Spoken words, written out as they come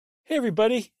Hey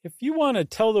everybody, if you want to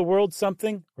tell the world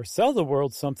something or sell the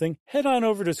world something, head on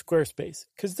over to Squarespace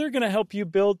because they're going to help you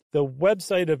build the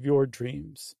website of your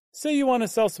dreams. Say you want to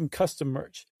sell some custom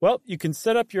merch. Well, you can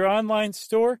set up your online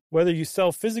store, whether you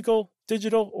sell physical,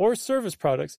 digital, or service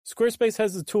products. Squarespace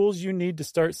has the tools you need to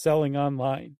start selling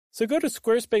online. So go to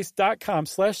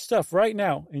squarespace.com/stuff right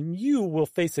now and you will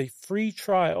face a free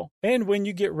trial. And when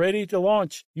you get ready to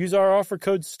launch, use our offer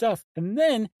code STUFF and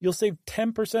then you'll save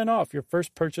 10% off your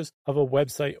first purchase of a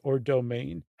website or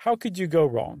domain. How could you go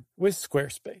wrong with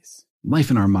Squarespace?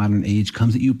 Life in our modern age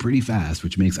comes at you pretty fast,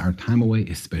 which makes our time away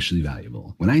especially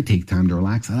valuable. When I take time to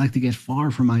relax, I like to get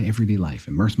far from my everyday life,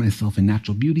 immerse myself in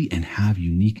natural beauty, and have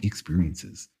unique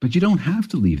experiences. But you don't have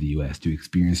to leave the U.S. to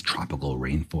experience tropical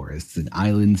rainforests and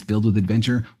islands filled with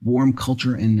adventure, warm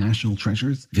culture, and national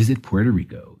treasures. Visit Puerto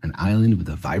Rico, an island with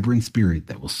a vibrant spirit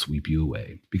that will sweep you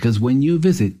away. Because when you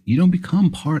visit, you don't become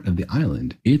part of the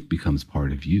island, it becomes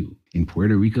part of you. In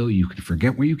Puerto Rico, you can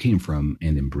forget where you came from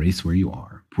and embrace where you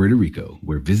are. Puerto Rico,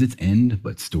 where visits end,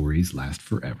 but stories last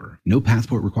forever. No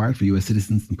passport required for U.S.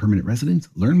 citizens and permanent residents.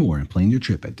 Learn more and plan your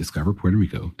trip at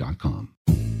discoverpuertorico.com.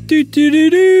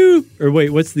 Do-do-do-do. Or wait,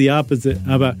 what's the opposite?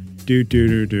 How about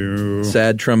do-do-do-do?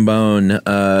 Sad trombone.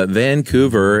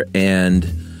 Vancouver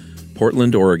and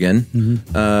Portland, Oregon.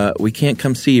 Mm-hmm. We can't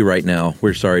come see you right now,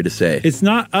 we're sorry to say. It's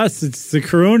not us. It's the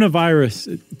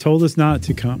coronavirus. It told us not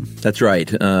to come. That's right.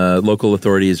 Local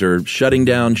authorities are shutting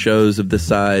down shows of this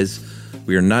size.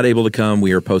 We are not able to come.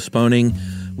 We are postponing.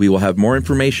 We will have more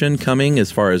information coming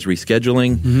as far as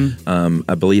rescheduling. Mm-hmm.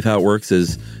 I believe how it works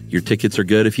is your tickets are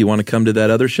good if you want to come to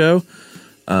that other show.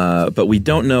 But we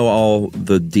don't know all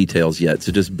the details yet,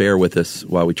 so just bear with us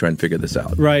while we try and figure this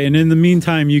out. Right, and in the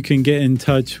meantime, you can get in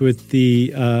touch with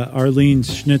the Arlene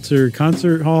Schnitzer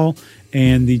Concert Hall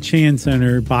and the Chan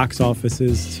Center box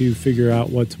offices to figure out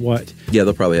what's what. Yeah,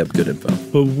 they'll probably have good info.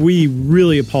 But we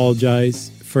really apologize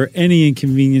for any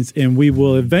inconvenience, and we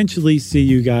will eventually see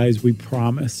you guys, we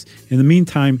promise. In the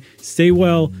meantime, stay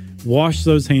well, wash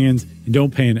those hands, and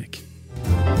don't panic.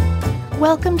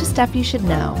 Welcome to Stuff You Should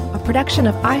Know, a production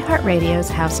of iHeartRadio's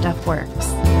How Stuff Works.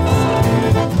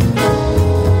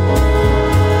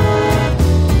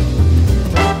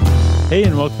 Hey,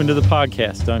 and welcome to the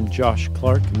podcast. I'm Josh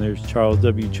Clark, and there's Charles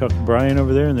W. Chuck Bryan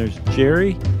over there, and there's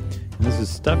Jerry. And this is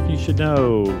Stuff You Should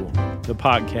Know, the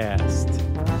podcast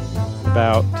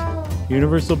about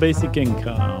universal basic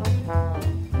income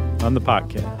on the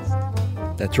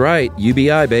podcast. That's right,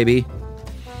 UBI, baby.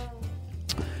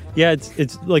 Yeah,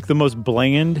 it's like the most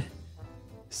bland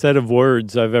set of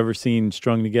words I've ever seen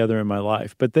strung together in my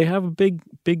life. But they have a big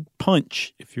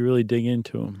punch if you really dig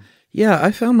into them. Yeah,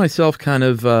 I found myself kind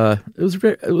of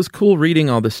it was cool reading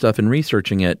all this stuff and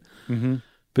researching it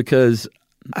because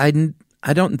I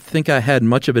don't think I had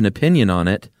much of an opinion on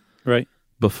it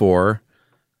before,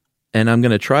 and I'm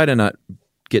going to try to not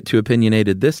get too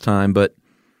opinionated this time. But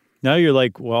now you're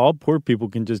like, well, all poor people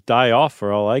can just die off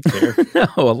for all I care. No,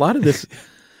 a lot of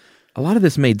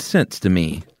this made sense to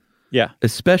me. Yeah,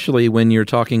 especially when you're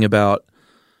talking about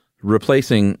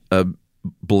replacing a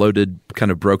bloated,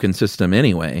 kind of broken system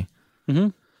anyway.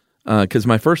 Because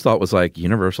my first thought was like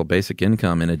universal basic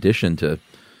income in addition to,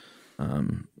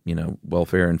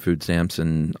 welfare and food stamps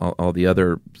and all the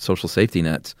other social safety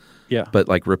nets. Yeah. But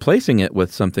like replacing it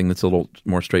with something that's a little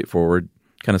more straightforward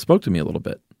kind of spoke to me a little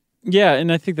bit. Yeah,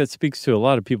 and I think that speaks to a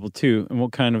lot of people too. And we'll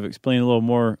kind of explain a little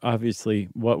more, obviously,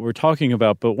 what we're talking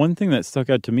about. But one thing that stuck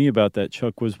out to me about that,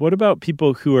 Chuck, was what about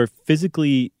people who are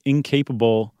physically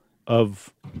incapable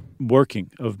of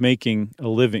working, of making a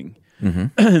living?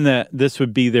 And that this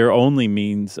would be their only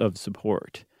means of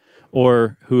support,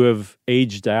 or who have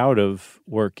aged out of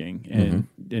working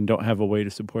and don't have a way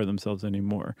to support themselves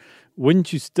anymore.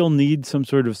 Wouldn't you still need some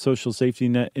sort of social safety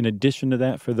net in addition to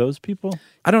that for those people?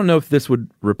 I don't know if this would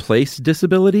replace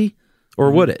disability or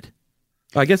would it?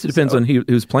 I guess it depends on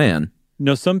whose plan.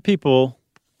 No, some people,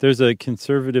 there's a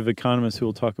conservative economist who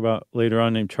we'll talk about later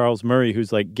on named Charles Murray,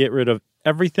 who's like, get rid of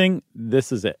everything.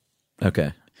 This is it.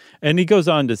 Okay. And he goes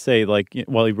on to say, like,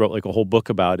 well, he wrote like a whole book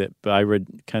about it, but I read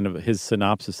kind of his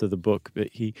synopsis of the book. But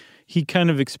he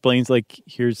kind of explains, like,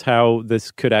 here's how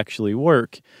this could actually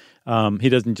work. He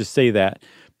doesn't just say that.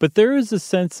 But there is a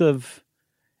sense of,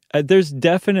 there's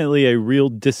definitely a real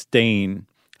disdain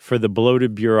for the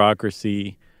bloated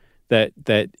bureaucracy that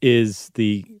is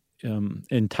the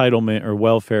entitlement or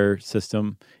welfare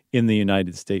system in the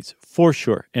United States, for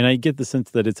sure. And I get the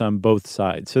sense that it's on both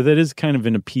sides. So that is kind of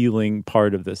an appealing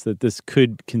part of this, that this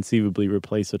could conceivably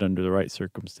replace it under the right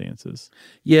circumstances.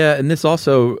 Yeah, and this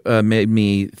also made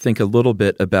me think a little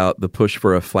bit about the push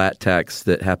for a flat tax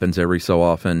that happens every so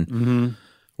often,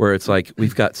 where it's like,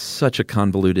 we've got such a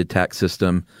convoluted tax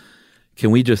system. Can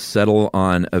we just settle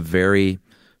on a very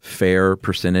fair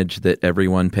percentage that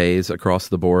everyone pays across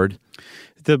the board?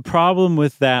 The problem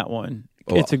with that one,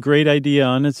 it's a great idea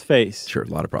on its face. Sure, a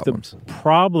lot of problems.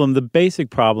 The basic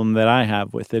problem that I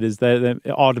have with it is that it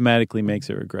automatically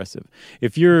makes it regressive.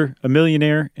 If you're a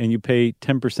millionaire and you pay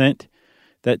 10%,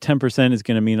 that 10% is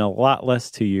going to mean a lot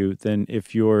less to you than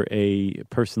if you're a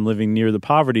person living near the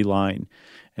poverty line,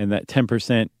 and that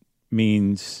 10%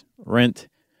 means rent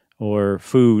or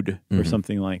food or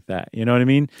something like that. You know what I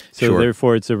mean? So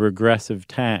therefore, it's a regressive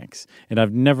tax. And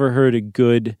I've never heard a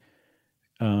good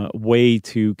way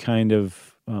to kind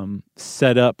of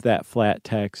set up that flat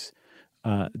tax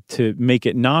to make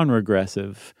it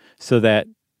non-regressive, so that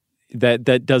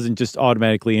doesn't just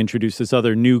automatically introduce this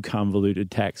other new convoluted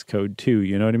tax code too.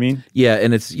 You know what I mean? Yeah,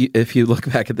 and if you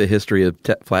look back at the history of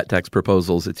flat tax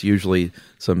proposals, it's usually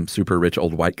some super rich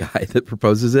old white guy that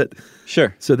proposes it.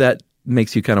 Sure. So that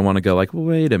makes you kind of want to go like, well,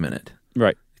 wait a minute.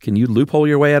 Right. Can you loophole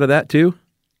your way out of that too?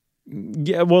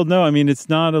 Yeah, well, no, I mean, it's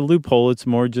not a loophole. It's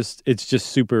more it's just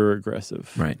super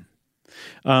regressive. Right.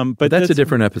 But that's a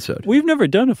different episode. We've never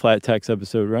done a flat tax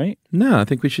episode, right? No, I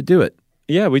think we should do it.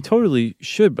 Yeah, we totally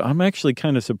should, but I'm actually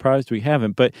kind of surprised we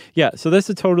haven't. But yeah, so that's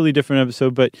a totally different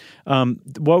episode. But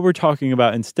what we're talking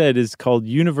about instead is called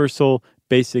universal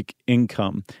basic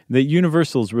income. The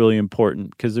universal is really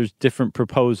important because there's different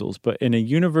proposals. But in a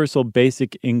universal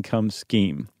basic income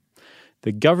scheme,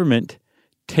 the government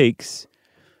takes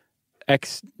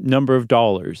X number of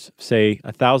dollars, say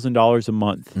 $1,000 a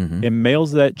month, and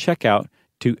mails that check out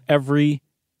to every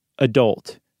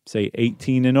adult, say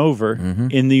 18 and over,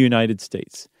 in the United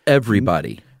States.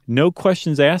 Everybody. No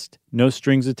questions asked, no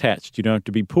strings attached. You don't have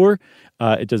to be poor.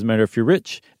 It doesn't matter if you're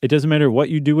rich. It doesn't matter what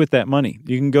you do with that money.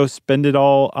 You can go spend it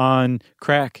all on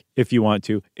crack if you want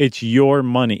to. It's your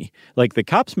money. Like, the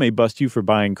cops may bust you for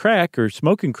buying crack or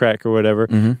smoking crack or whatever,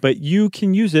 but you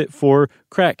can use it for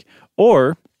crack.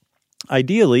 Or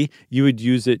ideally, you would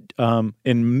use it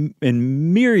in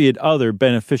myriad other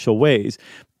beneficial ways.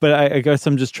 But I guess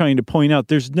I'm just trying to point out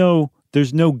there's no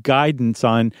guidance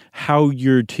on how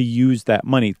you're to use that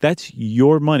money. That's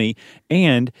your money.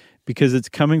 And because it's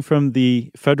coming from the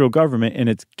federal government and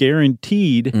it's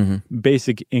guaranteed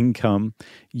basic income,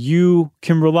 you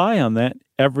can rely on that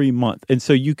every month. And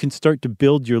so you can start to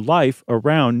build your life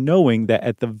around knowing that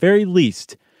at the very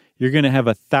least, you're going to have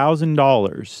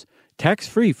 $1,000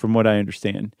 tax-free, from what I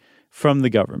understand, from the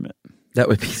government. That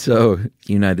would be so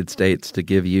United States to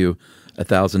give you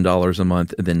 $1,000 a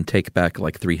month and then take back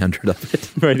like 300 of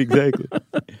it. Right, exactly.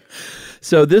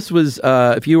 So this was,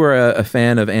 if you were a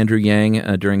fan of Andrew Yang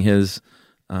during his,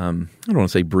 I don't want to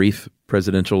say brief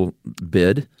presidential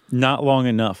bid. Not long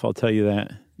enough, I'll tell you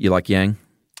that. You like Yang?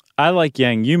 I like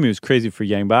Yang. Yumi was crazy for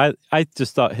Yang, but I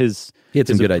just thought he had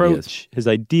some good ideas. His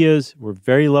ideas were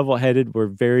very level-headed, were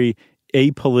very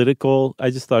apolitical.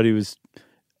 I thought he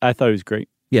was great.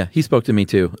 Yeah, he spoke to me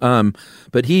too.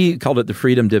 But he called it the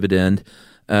freedom dividend,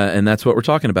 and that's what we're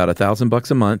talking about.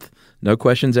 $1,000 a month, no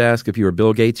questions asked. If you were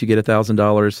Bill Gates, you get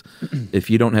 $1,000. If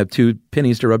you don't have two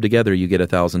pennies to rub together, you get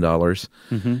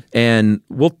 $1,000. And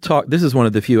we'll talk. This is one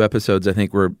of the few episodes I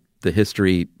think where the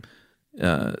history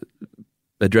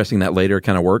addressing that later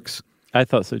kind of works. I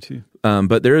thought so too.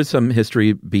 But there is some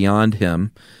history beyond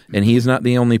him, and he's not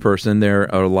the only person. There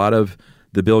are a lot of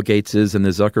the Bill Gateses and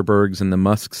the Zuckerbergs and the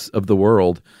Musks of the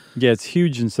world. Yeah, it's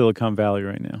huge in Silicon Valley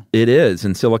right now. It is.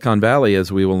 And Silicon Valley,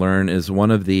 as we will learn, is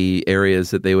one of the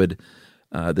areas that they would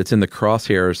that's in the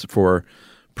crosshairs for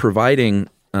providing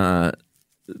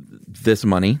this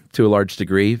money to a large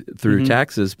degree through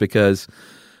taxes, because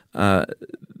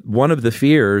one of the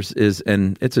fears is,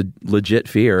 and it's a legit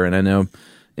fear, and I know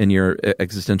in your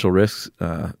existential risks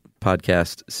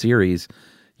podcast series,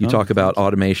 you talk about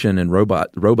automation and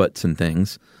robots and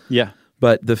things. Yeah.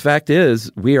 But the fact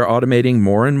is, we are automating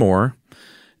more and more.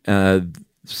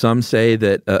 Some say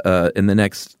that in the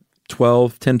next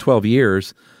 12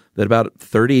 years, that about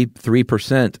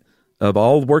 33% of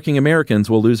all working Americans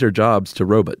will lose their jobs to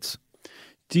robots.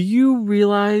 Do you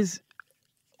realize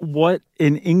what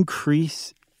an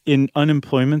increase in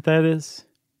unemployment that is?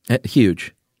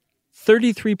 Huge.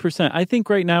 33%. I think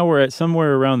right now we're at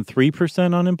somewhere around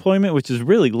 3% unemployment, which is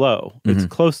really low. It's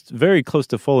very close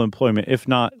to full employment, if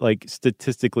not like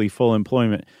statistically full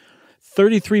employment.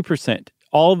 33%.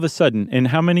 All of a sudden. And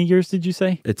how many years did you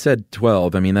say? It said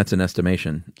 12. I mean, that's an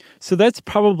estimation. So that's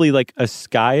probably like a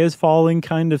sky is falling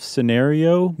kind of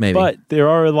scenario. Maybe. But there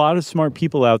are a lot of smart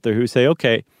people out there who say,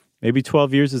 okay, maybe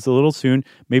 12 years is a little soon.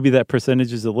 Maybe that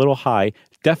percentage is a little high.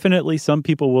 Definitely some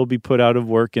people will be put out of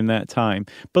work in that time.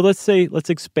 But let's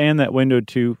expand that window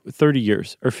to 30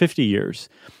 years or 50 years.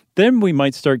 Then we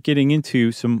might start getting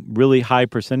into some really high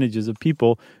percentages of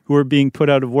people who are being put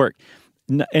out of work.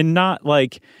 And not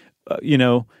like,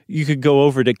 you could go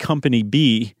over to company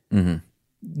B. Mm-hmm.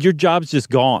 Your job's just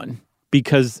gone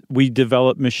because we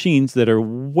develop machines that are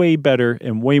way better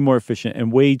and way more efficient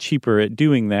and way cheaper at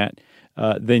doing that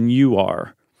than you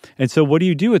are. And so what do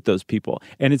you do with those people?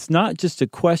 And it's not just a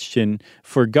question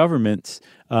for governments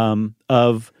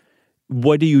of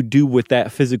what do you do with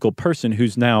that physical person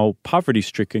who's now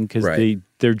poverty-stricken because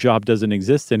their job doesn't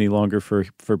exist any longer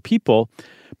for people,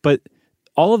 but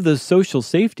all of those social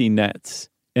safety nets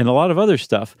and a lot of other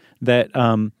stuff that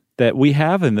we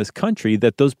have in this country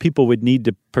that those people would need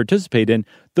to participate in,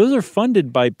 those are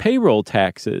funded by payroll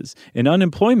taxes and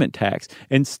unemployment tax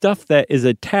and stuff that is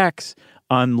a tax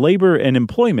on labor and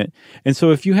employment. And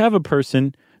so if you have a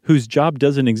person whose job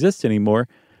doesn't exist anymore,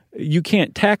 you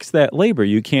can't tax that labor.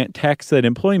 You can't tax that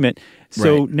employment.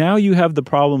 So now you have the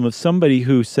problem of somebody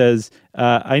who says,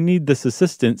 I need this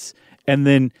assistance, and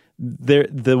then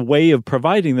the way of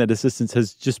providing that assistance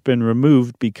has just been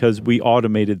removed because we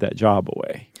automated that job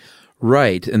away.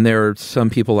 Right. And there are some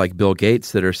people like Bill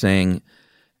Gates that are saying,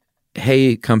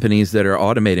 hey, companies that are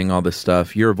automating all this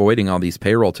stuff, you're avoiding all these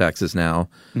payroll taxes now.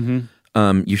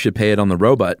 Mm-hmm. You should pay it on the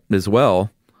robot as well,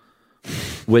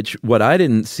 which what I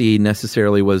didn't see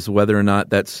necessarily was whether or not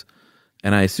that's,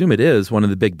 and I assume it is, one of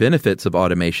the big benefits of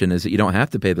automation is that you don't have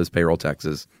to pay those payroll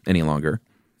taxes any longer.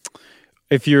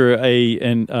 If you're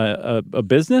a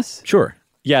business? Sure.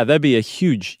 Yeah, that'd be a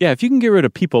huge... Yeah, if you can get rid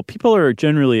of people are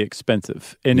generally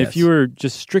expensive. And if you were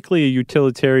just strictly a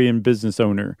utilitarian business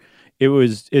owner,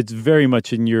 it's very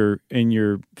much in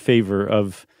your favor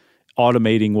of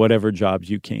automating whatever jobs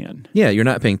you can. Yeah, you're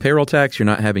not paying payroll tax. You're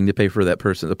not having to pay for that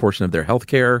person, the portion of their health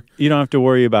care. You don't have to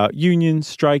worry about unions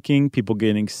striking, people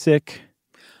getting sick.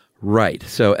 Right.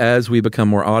 So as we become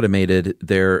more automated,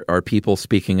 there are people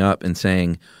speaking up and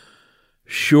saying,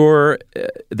 sure,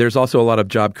 there's also a lot of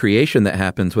job creation that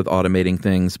happens with automating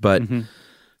things, but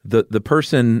the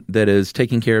person that is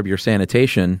taking care of your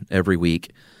sanitation every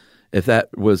week, if that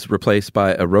was replaced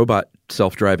by a robot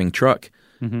self-driving truck,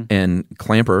 and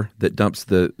Clamper that dumps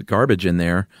the garbage in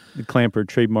there. The Clamper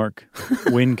trademark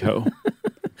Winco.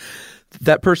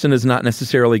 That person is not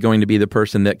necessarily going to be the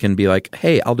person that can be like,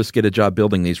 hey, I'll just get a job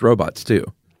building these robots too.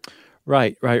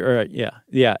 Right.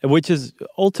 Yeah. Which is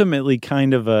ultimately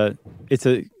kind of it's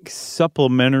a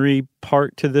supplementary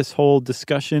part to this whole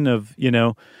discussion of,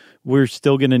 we're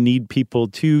still going to need people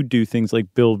to do things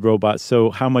like build robots.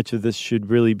 So how much of this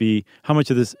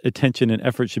attention and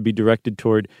effort should be directed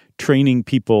toward training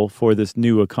people for this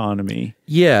new economy?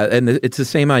 Yeah, and it's the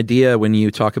same idea when you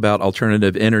talk about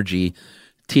alternative energy.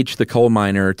 Teach the coal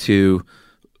miner to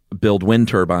build wind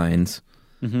turbines.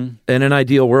 Mm-hmm. In an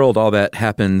ideal world, all that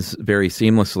happens very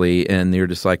seamlessly, and you're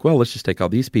just like, well, let's just take all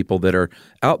these people that are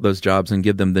out those jobs and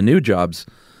give them the new jobs.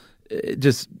 It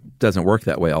just doesn't work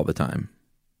that way all the time.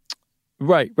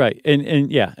 Right. And I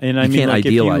mean, you can't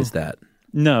idealize that.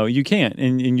 No, you can't,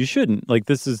 and you shouldn't. Like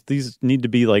these need to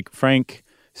be like frank,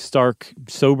 stark,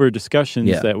 sober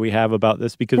discussions that we have about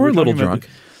this because we're a little drunk.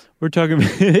 We're talking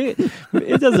about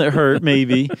it doesn't hurt,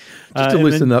 maybe. Just to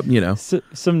loosen up,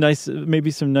 some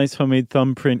nice homemade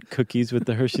thumbprint cookies with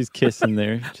the Hershey's Kiss in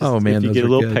there. Just oh man, if you get a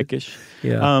little good. peckish.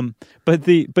 Yeah. But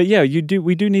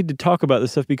we do need to talk about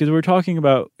this stuff because we're talking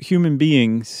about human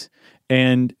beings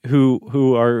and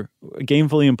who are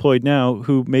gainfully employed now,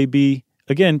 who may be,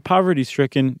 again,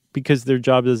 poverty-stricken because their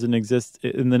job doesn't exist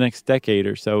in the next decade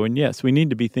or so. And yes, we need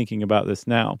to be thinking about this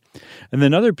now. And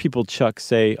then other people, Chuck,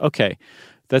 say, okay,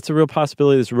 that's a real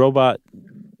possibility. This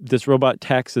robot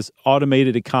tax, this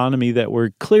automated economy that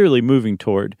we're clearly moving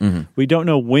toward. Mm-hmm. We don't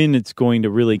know when it's going to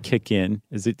really kick in.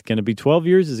 Is it going to be 12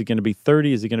 years? Is it going to be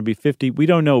 30? Is it going to be 50? We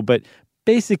don't know. But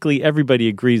basically, everybody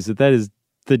agrees that is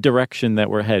the direction that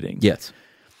we're heading. Yes.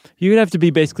 You would have to be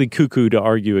basically cuckoo to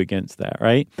argue against that,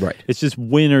 right? Right. It's just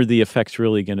when are the effects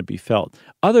really going to be felt?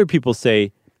 Other people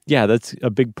say, yeah, that's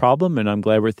a big problem, and I'm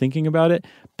glad we're thinking about it.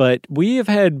 But we have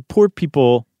had poor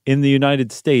people in the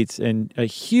United States and a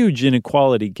huge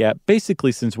inequality gap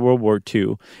basically since World War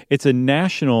II. It's a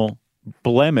national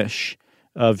blemish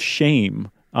of shame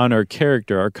on our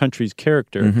character, our country's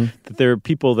character, that there are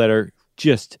people that are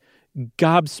just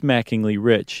gobsmackingly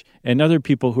rich and other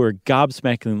people who are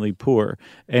gobsmackingly poor,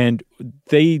 and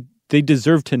they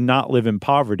deserve to not live in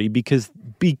poverty because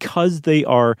they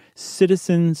are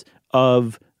citizens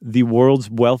of the world's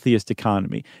wealthiest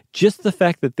economy. Just the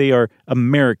fact that they are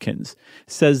Americans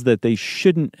says that they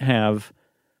shouldn't have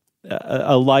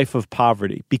a life of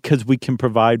poverty because we can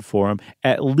provide for them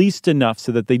at least enough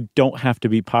so that they don't have to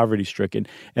be poverty stricken.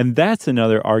 And that's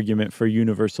another argument for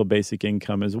universal basic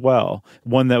income as well,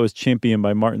 one that was championed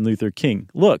by Martin Luther King.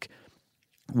 Look,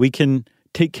 we can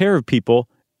take care of people,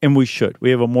 and we should. We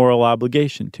have a moral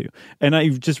obligation to. And I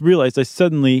just realized I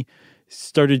suddenly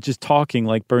started just talking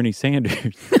like Bernie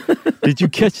Sanders. Did you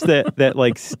catch that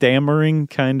like stammering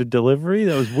kind of delivery?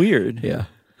 That was weird. Yeah.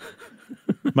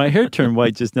 My hair turned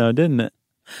white just now, didn't it?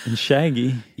 And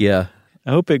shaggy. Yeah.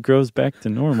 I hope it grows back to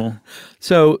normal.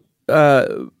 So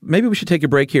maybe we should take a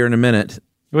break here in a minute.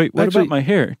 Wait, what about my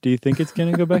hair? Do you think it's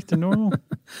going to go back to normal?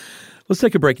 Let's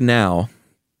take a break now.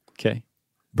 Okay.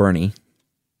 Bernie.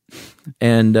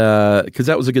 And because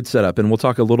that was a good setup. And we'll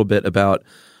talk a little bit about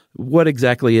what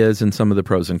exactly is and some of the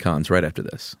pros and cons right after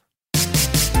this.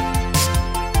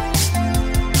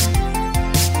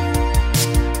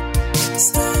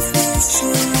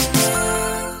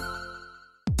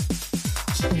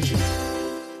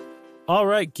 All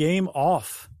right, game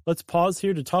off. Let's pause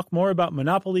here to talk more about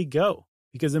Monopoly Go.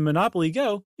 Because in Monopoly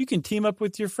Go, you can team up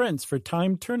with your friends for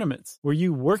timed tournaments where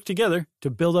you work together to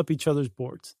build up each other's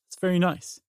boards. It's very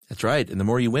nice. That's right. And the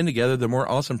more you win together, the more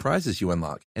awesome prizes you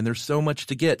unlock. And there's so much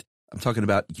to get. I'm talking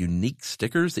about unique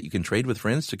stickers that you can trade with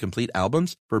friends to complete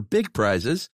albums for big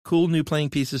prizes, cool new playing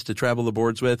pieces to travel the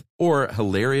boards with, or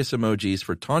hilarious emojis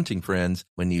for taunting friends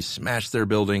when you smash their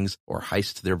buildings or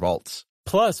heist their vaults.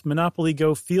 Plus, Monopoly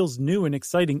Go feels new and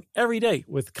exciting every day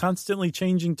with constantly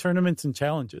changing tournaments and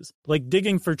challenges, like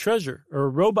digging for treasure or a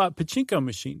robot pachinko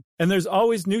machine. And there's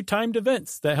always new timed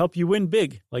events that help you win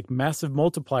big, like massive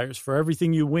multipliers for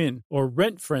everything you win or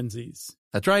rent frenzies.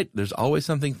 That's right. There's always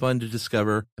something fun to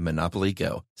discover in Monopoly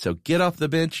Go. So get off the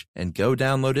bench and go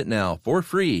download it now for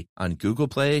free on Google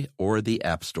Play or the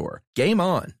App Store. Game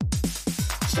on!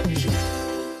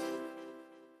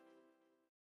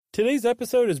 Today's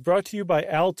episode is brought to you by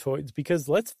Altoids because,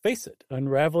 let's face it,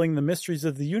 unraveling the mysteries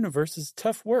of the universe is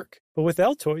tough work. But with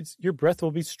Altoids, your breath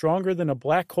will be stronger than a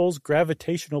black hole's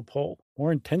gravitational pull,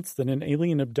 more intense than an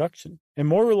alien abduction, and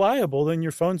more reliable than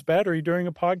your phone's battery during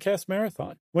a podcast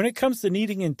marathon. When it comes to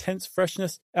needing intense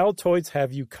freshness, Altoids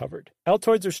have you covered.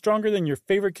 Altoids are stronger than your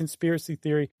favorite conspiracy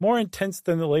theory, more intense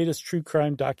than the latest true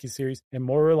crime docuseries, and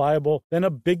more reliable than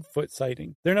a Bigfoot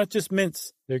sighting. They're not just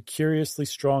mints, they're curiously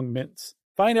strong mints.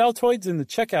 Find Altoids in the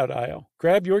checkout aisle.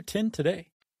 Grab your tin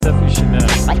today. Stuff you should know.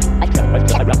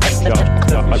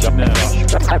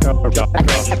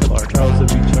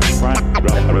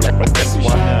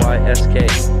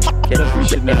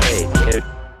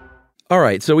 All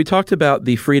right, so we talked about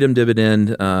the freedom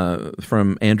dividend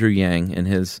from Andrew Yang and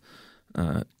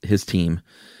his team,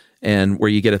 and where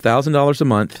you get $1,000 a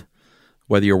month,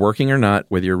 whether you're working or not,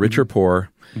 whether you're rich or poor,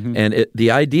 and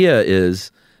the idea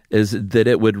is that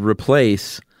it would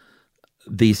replace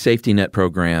the safety net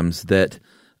programs that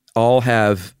all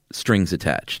have strings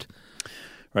attached.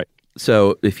 Right.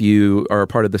 So if you are a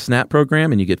part of the SNAP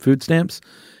program and you get food stamps,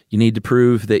 you need to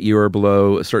prove that you are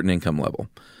below a certain income level.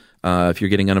 If you're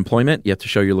getting unemployment, you have to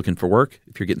show you're looking for work.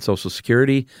 If you're getting Social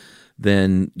Security,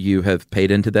 then you have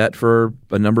paid into that for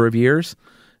a number of years.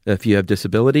 If you have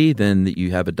disability, then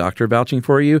you have a doctor vouching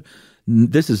for you.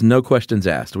 This is no questions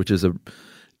asked, which is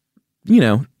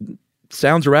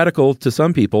sounds radical to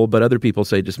some people, but other people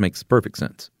say it just makes perfect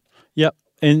sense. Yep.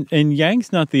 And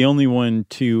Yang's not the only one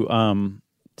to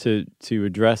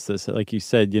address this. Like you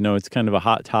said, it's kind of a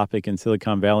hot topic in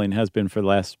Silicon Valley and has been for the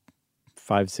last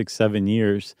 5, 6, 7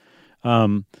 years,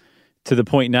 to the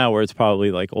point now where it's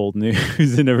probably like old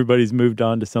news and everybody's moved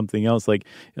on to something else, like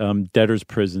debtors'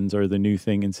 prisons are the new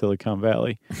thing in Silicon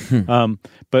Valley.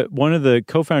 But one of the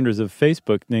co-founders of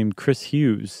Facebook, named Chris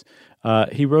Hughes,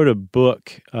 he wrote a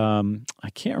book. I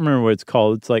can't remember what it's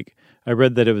called. It's like, I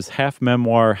read that it was half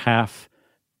memoir, half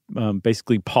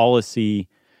basically policy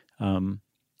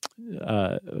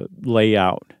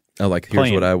layout. Oh, like here's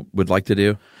plan. What I would like to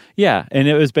do? Yeah, and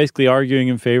it was basically arguing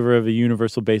in favor of a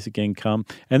universal basic income.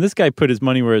 And this guy put his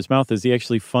money where his mouth is. He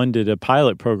actually funded a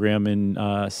pilot program in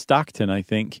Stockton, I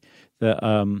think.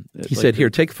 He said, here,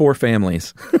 take 4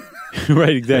 families.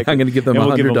 Right, exactly. I'm going to give them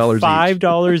 $100 each.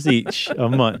 $5 each a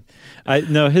month.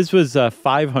 No, his was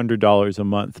 $500 a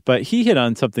month. But he hit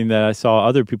on something that I saw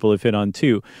other people have hit on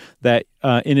too, that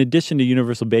in addition to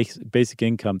universal basic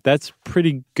income, that's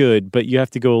pretty good, but you have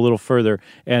to go a little further.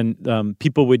 And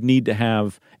people would need to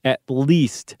have at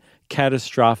least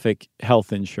catastrophic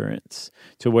health insurance,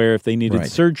 to where if they needed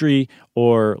surgery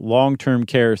or long-term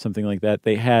care or something like that,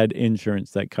 they had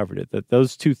insurance that covered it. That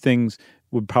those two things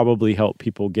would probably help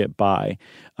people get by.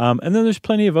 And then there's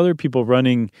plenty of other people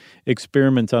running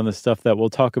experiments on this stuff that we'll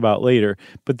talk about later.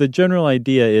 But the general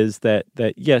idea is that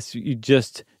yes, you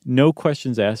just, no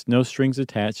questions asked, no strings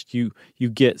attached. You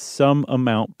get some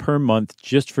amount per month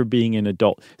just for being an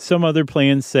adult. Some other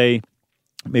plans say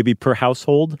maybe per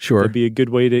household. Sure. Would be a good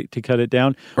way to cut it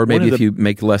down. Or maybe if you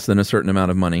make less than a certain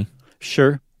amount of money.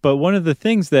 Sure. But one of the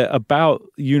things that about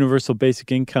universal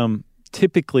basic income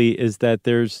typically is that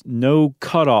there's no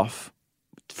cutoff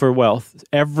for wealth.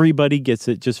 Everybody gets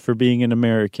it just for being an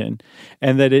American,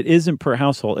 and that it isn't per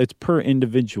household, it's per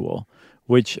individual,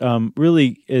 which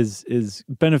really is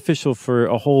beneficial for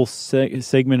a whole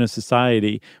segment of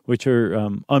society, which are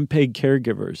unpaid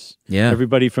caregivers. Yeah.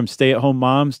 Everybody from stay-at-home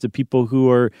moms to people who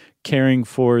are caring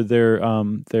for their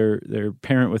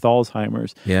parent with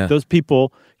Alzheimer's. Yeah. Those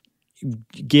people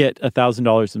get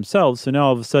 $1,000 themselves. So now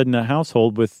all of a sudden a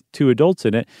household with two adults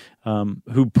in it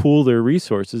who pool their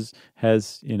resources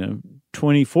has,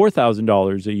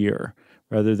 $24,000 a year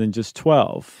rather than just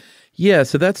 $12,000. Yeah,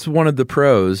 so that's one of the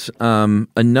pros.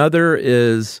 Another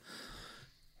is,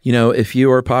 if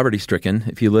you are poverty stricken,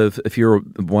 if you're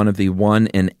one of the 1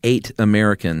 in 8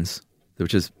 Americans,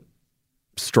 which is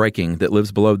striking, that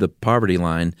lives below the poverty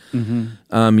line,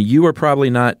 you are probably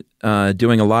not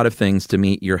doing a lot of things to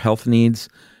meet your health needs.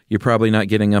 You're probably not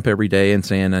getting up every day and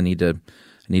saying, I need to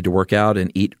work out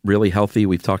and eat really healthy.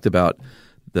 We've talked about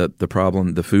the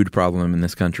food problem in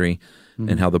this country,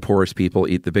 and how the poorest people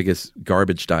eat the biggest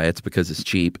garbage diets because it's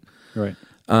cheap. Right.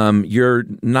 You're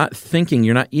not thinking,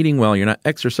 you're not eating well, you're not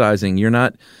exercising, you're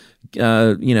not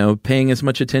paying as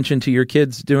much attention to your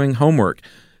kids doing homework.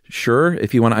 Sure,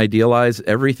 if you want to idealize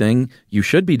everything, you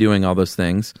should be doing all those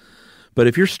things. But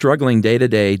if you're struggling day to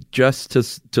day just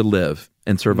to live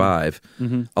and survive,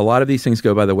 a lot of these things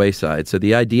go by the wayside. So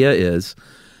the idea is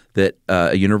that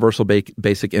a universal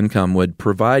basic income would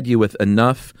provide you with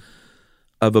enough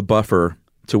of a buffer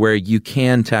to where you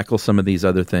can tackle some of these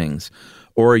other things.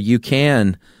 Or you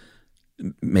can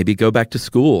maybe go back to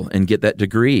school and get that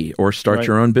degree, or start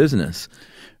your own business.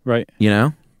 Right.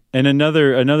 And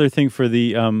another thing for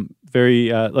the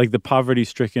very like the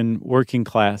poverty-stricken working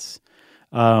class,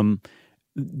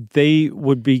 they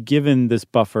would be given this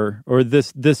buffer, or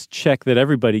this check that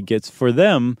everybody gets for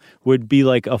them would be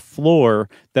like a floor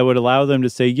that would allow them to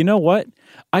say, you know what,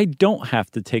 I don't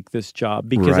have to take this job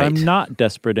because I'm not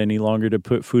desperate any longer to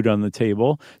put food on the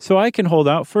table, so I can hold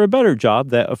out for a better job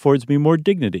that affords me more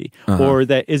dignity, or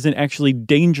that isn't actually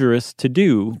dangerous to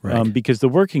do because the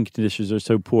working conditions are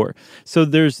so poor. So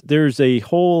there's a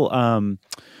whole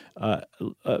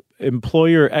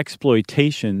employer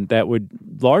exploitation that would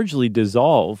largely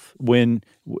dissolve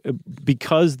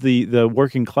because the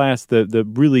working class, the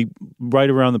really right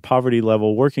around the poverty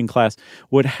level working class,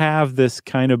 would have this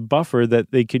kind of buffer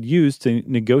that they could use to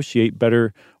negotiate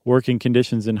better working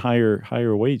conditions and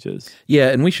higher wages. Yeah,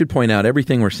 and we should point out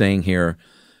everything we're saying here,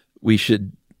 we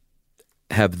should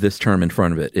have this term in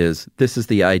front of it, this is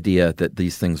the idea that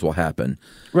these things will happen.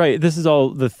 Right. This is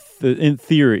all in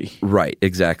theory. Right,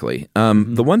 exactly.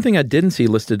 The one thing I didn't see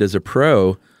listed as a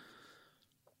pro,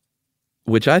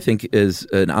 which I think is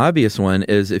an obvious one,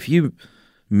 is if you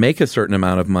make a certain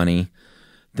amount of money,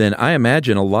 then I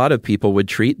imagine a lot of people would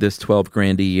treat this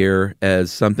 $12,000 a year as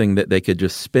something that they could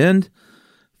just spend,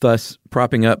 thus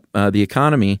propping up the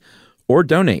economy, or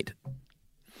donate.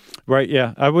 Right,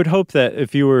 yeah. I would hope that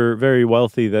if you were very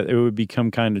wealthy, that it would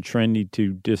become kind of trendy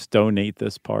to just donate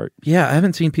this part. Yeah, I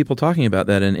haven't seen people talking about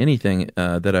that in anything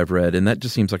that I've read, and that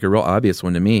just seems like a real obvious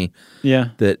one to me. Yeah.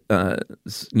 That,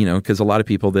 because a lot of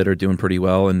people that are doing pretty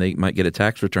well, and they might get a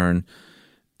tax return,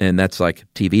 and that's like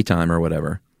TV time or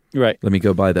whatever. Right. Let me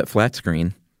go buy that flat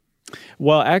screen.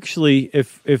 Well, actually,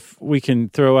 if we can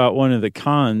throw out one of the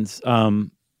cons,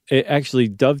 it actually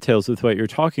dovetails with what you're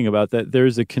talking about, that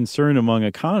there's a concern among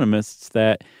economists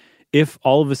that if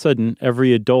all of a sudden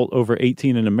every adult over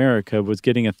 18 in America was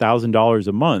getting $1,000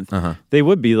 a month, they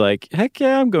would be like, heck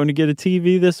yeah, I'm going to get a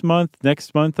TV this month.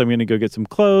 Next month, I'm going to go get some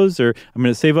clothes, or I'm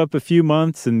going to save up a few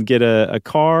months and get a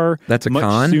car. That's a much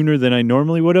con? Sooner than I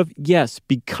normally would have. Yes,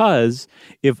 because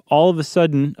if all of a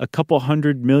sudden a couple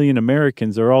 100 million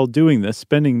Americans are all doing this,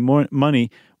 spending more money,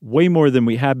 way more than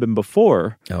we have been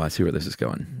before. Oh, I see where this is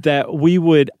going. That we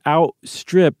would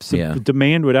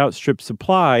demand would outstrip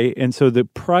supply, and so the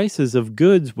prices of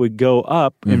goods would go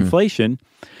up, inflation,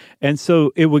 and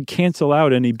so it would cancel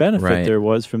out any benefit there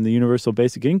was from the universal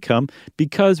basic income,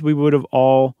 because we would have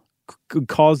all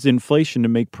caused inflation to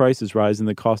make prices rise and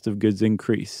the cost of goods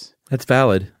increase. That's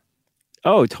valid.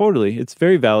 Oh, totally. It's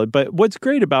very valid. But what's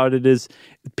great about it is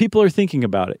people are thinking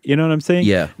about it. You know what I'm saying?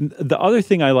 Yeah. The other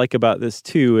thing I like about this,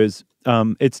 too, is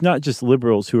it's not just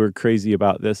liberals who are crazy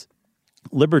about this.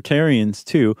 Libertarians,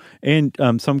 too, and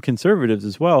some conservatives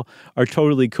as well, are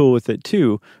totally cool with it,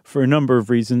 too, for a number of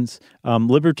reasons.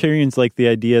 Libertarians like the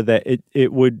idea that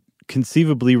it would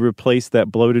conceivably replace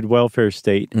that bloated welfare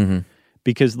state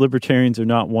because libertarians are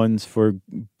not ones for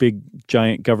big,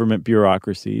 giant government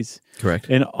bureaucracies. Correct.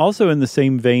 And also in the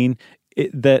same vein,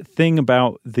 that thing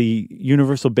about the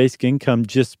universal basic income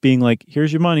just being like,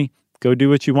 here's your money, go do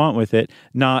what you want with it,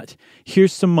 not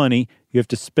here's some money, you have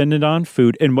to spend it on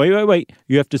food, and wait,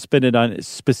 you have to spend it on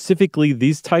specifically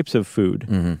these types of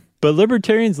food. But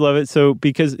libertarians love it, so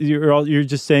because you're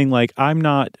just saying like, I'm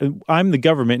the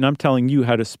government and I'm telling you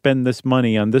how to spend this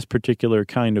money on this particular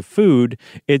kind of food.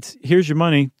 It's here's your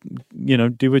money,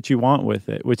 do what you want with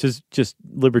it, which is just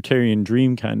libertarian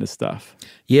dream kind of stuff.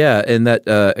 Yeah, and that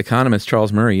economist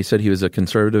Charles Murray, you said he was a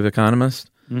conservative economist.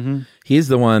 He's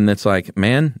the one that's like,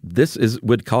 man, this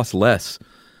would cost less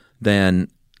than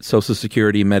Social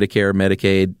Security, Medicare,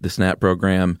 Medicaid, the SNAP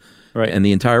program, right, and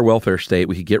the entire welfare state.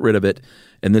 We could get rid of it,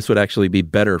 and this would actually be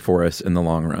better for us in the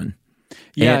long run.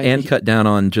 Yeah, and cut down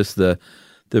on just the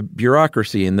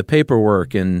bureaucracy and the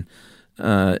paperwork, and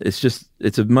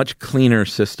it's a much cleaner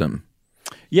system.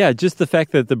 Yeah, just the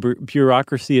fact that the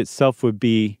bureaucracy itself would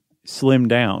be slimmed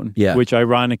down, which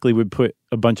ironically would put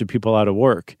a bunch of people out of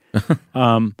work.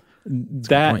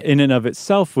 That in and of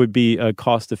itself would be a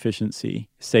cost efficiency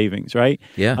savings, right?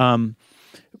 Yeah.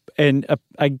 And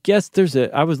I guess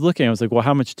I was like, well,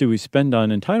 how much do we spend on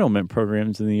entitlement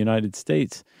programs in the United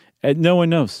States? And no one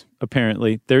knows,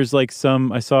 apparently. There's like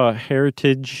I saw a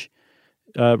Heritage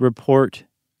report,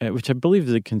 which I believe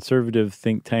is a conservative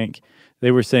think tank. They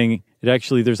were saying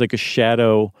there's like a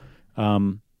shadow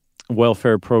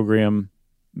welfare program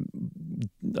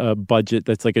budget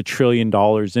that's like $1 trillion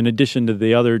in addition to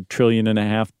the other $1.5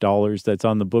 trillion that's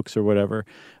on the books or whatever.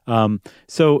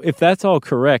 So if that's all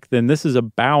correct, then this is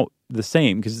about the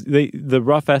same because the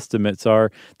rough estimates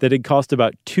are that it cost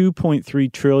about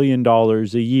 $2.3 trillion a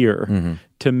year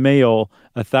to mail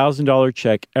a $1,000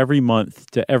 check every month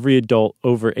to every adult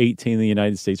over 18 in the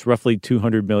United States, roughly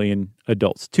 200 million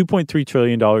adults, $2.3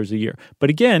 trillion a year. But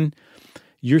again,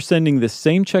 you're sending the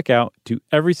same check out to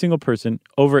every single person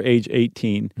over age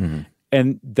 18.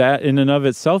 And that in and of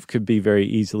itself could be very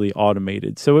easily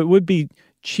automated. So it would be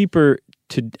cheaper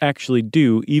to actually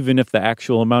do, even if the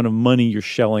actual amount of money you're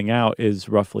shelling out is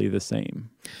roughly the same.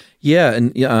 Yeah,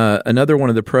 and another one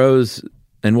of the pros,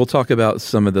 and we'll talk about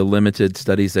some of the limited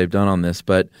studies they've done on this,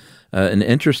 but an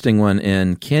interesting one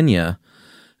in Kenya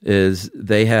is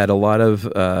they had a lot of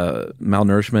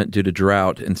malnourishment due to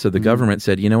drought. And so the government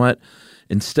said, you know what?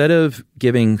 Instead of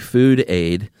giving food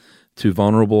aid to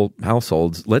vulnerable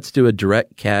households, let's do a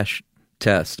direct cash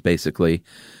test, basically.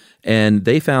 And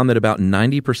they found that about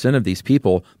 90% of these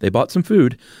people, they bought some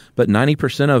food, but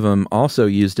 90% of them also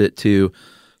used it to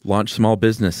launch small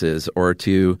businesses or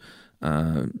to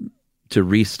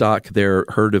restock their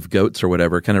herd of goats or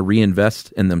whatever, kind of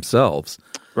reinvest in themselves.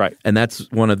 Right. And that's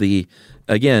one of the,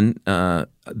 again, the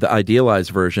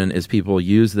idealized version is people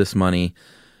use this money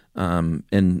in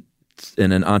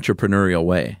an entrepreneurial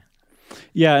way.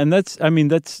 Yeah, and that's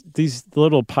these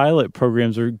little pilot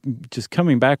programs are just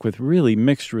coming back with really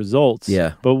mixed results.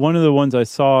 Yeah. But one of the ones I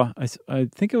saw, I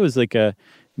think it was like a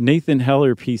Nathan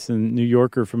Heller piece in New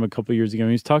Yorker from a couple of years ago.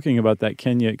 He was talking about that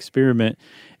Kenya experiment,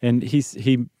 and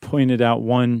he pointed out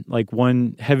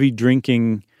one heavy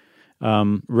drinking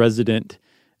resident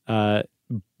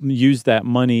used that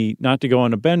money not to go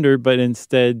on a bender, but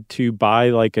instead to buy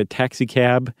like a taxi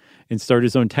cab and start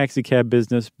his own taxi cab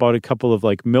business, bought a couple of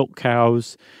like milk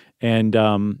cows and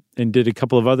did a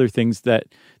couple of other things that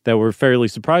were fairly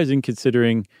surprising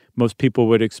considering most people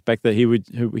would expect that he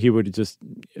would just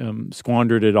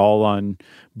squandered it all on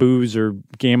booze or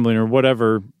gambling or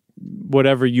whatever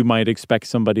you might expect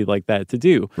somebody like that to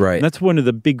do. Right. And that's one of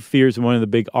the big fears and one of the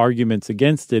big arguments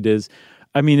against it is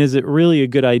it really a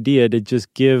good idea to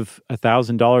just give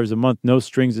 $1,000 a month, no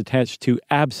strings attached to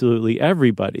absolutely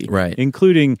everybody, right,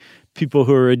 including people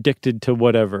who are addicted to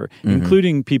whatever,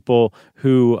 including people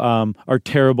who are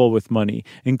terrible with money,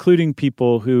 including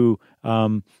people who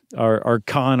are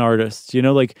con artists,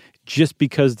 just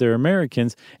because they're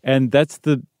Americans. And that's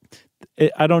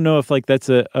I don't know if that's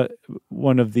a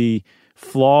one of the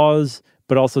flaws,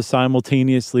 but also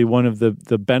simultaneously one of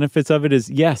the benefits of it is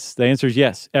yes. The answer is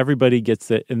yes. Everybody gets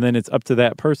it. And then it's up to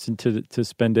that person to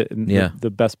spend it in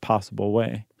the best possible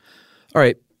way. All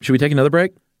right. Should we take another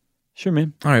break? Sure,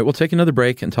 man. All right. We'll take another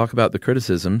break and talk about the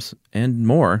criticisms and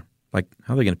more, like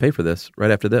how are they going to pay for this right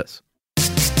after this.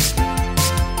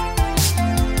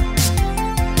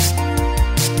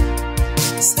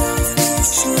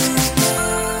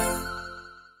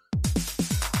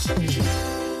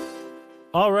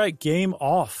 All right, game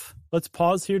off. Let's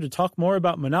pause here to talk more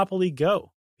about Monopoly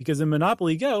Go. Because in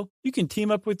Monopoly Go, you can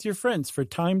team up with your friends for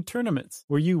timed tournaments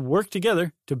where you work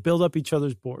together to build up each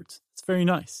other's boards. It's very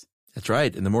nice. That's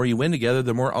right. And the more you win together,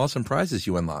 the more awesome prizes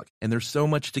you unlock. And there's so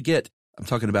much to get. I'm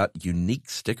talking about unique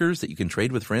stickers that you can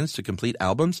trade with friends to complete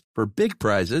albums for big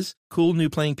prizes, cool new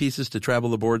playing pieces to travel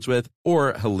the boards with,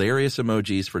 or hilarious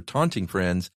emojis for taunting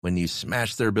friends when you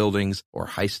smash their buildings or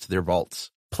heist their vaults.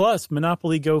 Plus,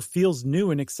 Monopoly Go feels new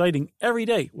and exciting every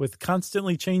day with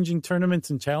constantly changing tournaments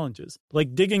and challenges,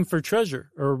 like digging for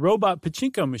treasure or a robot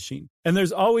pachinko machine. And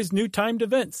there's always new timed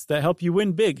events that help you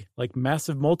win big, like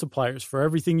massive multipliers for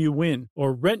everything you win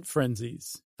or rent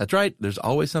frenzies. That's right. There's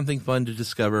always something fun to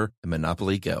discover in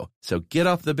Monopoly Go. So get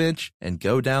off the bench and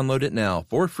go download it now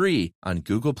for free on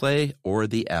Google Play or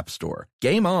the App Store.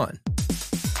 Game on!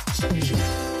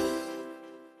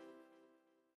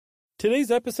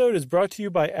 Today's episode is brought to you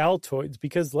by Altoids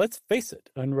because, let's face it,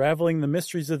 unraveling the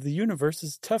mysteries of the universe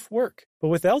is tough work. But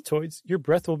with Altoids, your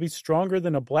breath will be stronger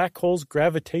than a black hole's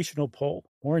gravitational pull,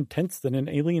 more intense than an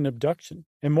alien abduction,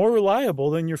 and more reliable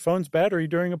than your phone's battery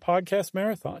during a podcast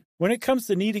marathon. When it comes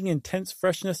to needing intense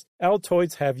freshness,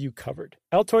 Altoids have you covered.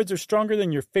 Altoids are stronger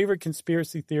than your favorite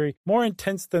conspiracy theory, more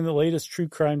intense than the latest true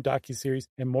crime docuseries,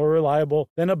 and more reliable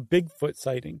than a Bigfoot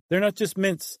sighting. They're not just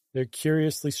mints, they're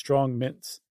curiously strong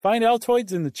mints. Find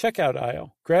Altoids in the checkout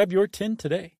aisle. Grab your tin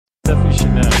today.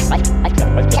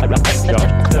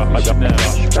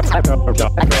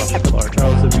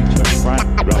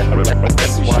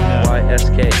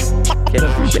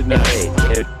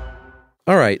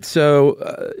 All right,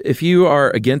 so if you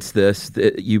are against this,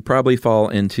 you probably fall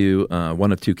into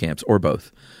one of two camps, or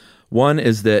both. One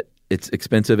is that it's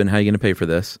expensive and how are you going to pay for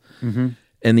this? Mm-hmm.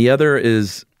 And the other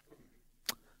is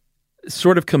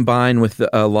sort of combined with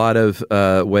a lot of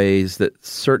ways that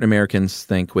certain Americans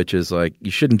think, which is like you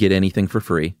shouldn't get anything for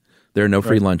free. There are no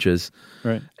free lunches.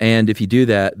 Right. And if you do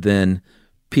that, then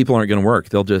people aren't going to work.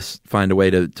 They'll just find a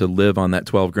way to live on that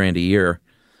 $12,000 a year,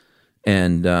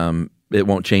 and it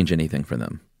won't change anything for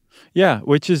them. Yeah,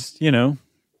 which is,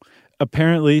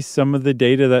 apparently some of the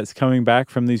data that's coming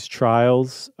back from these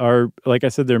trials are, like I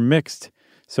said, they're mixed.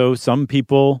 So some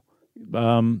people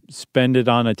spend it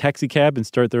on a taxi cab and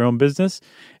start their own business,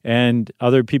 and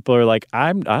other people are like,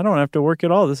 I don't have to work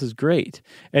at all. This is great,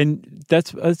 and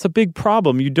that's a big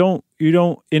problem. You don't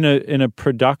in a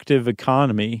productive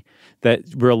economy that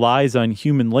relies on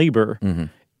human labor. Mm-hmm.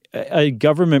 A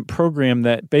government program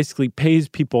that basically pays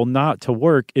people not to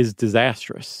work is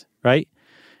disastrous, right?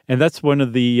 And that's one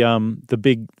of the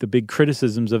big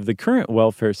criticisms of the current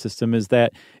welfare system is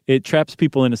that it traps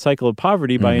people in a cycle of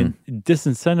poverty by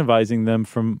disincentivizing them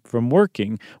from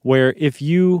working, where if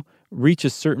you reach a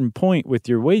certain point with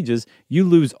your wages, you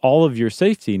lose all of your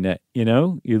safety net.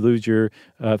 You lose your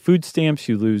food stamps,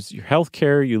 you lose your health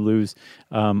care, you lose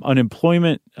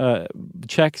unemployment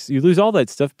checks, you lose all that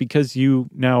stuff because you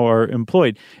now are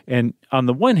employed. And on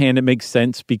the one hand, it makes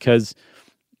sense because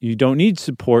you don't need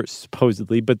support,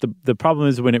 supposedly, but the problem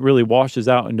is when it really washes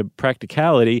out into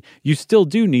practicality, you still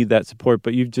do need that support,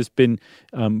 but you've just been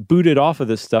booted off of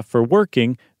this stuff for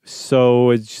working,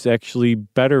 so it's actually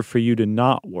better for you to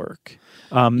not work.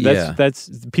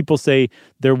 That's people say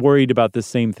they're worried about the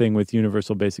same thing with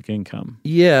universal basic income.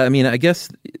 Yeah, I mean, I guess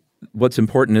what's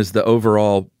important is the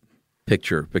overall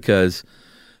picture, because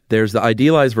there's the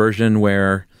idealized version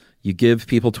where you give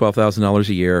people $12,000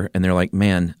 a year and they're like,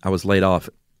 man, I was laid off.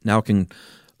 Now I can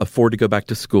afford to go back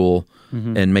to school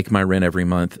and make my rent every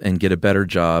month and get a better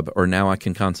job, or now I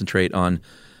can concentrate on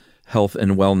health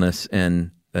and wellness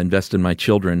and invest in my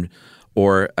children,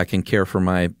 or I can care for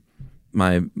my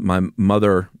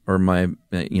mother or my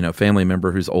family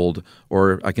member who's old,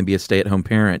 or I can be a stay-at-home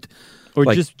parent.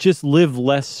 Or just live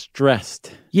less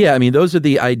stressed. Yeah, I mean, those are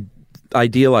the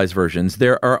idealized versions.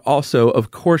 There are also,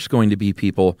 of course, going to be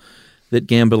people that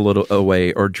gamble it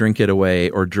away or drink it away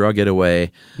or drug it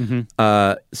away.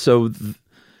 Mm-hmm. So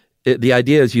the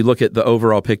idea is you look at the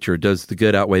overall picture. Does the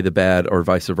good outweigh the bad, or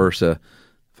vice versa?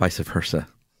 Vice versa.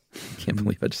 Can't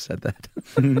believe I just said that.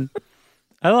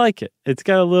 I like it. It's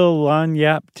got a little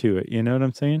lagniappe to it. You know what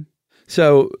I'm saying?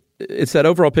 So it's that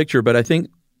overall picture, but I think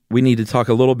we need to talk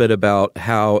a little bit about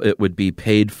how it would be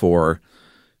paid for.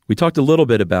 We talked a little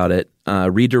bit about it.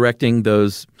 Redirecting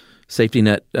those safety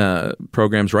net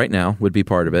programs right now would be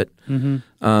part of it. Mm-hmm.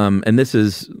 And this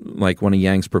is like one of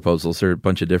Yang's proposals. There are a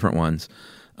bunch of different ones.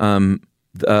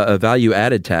 A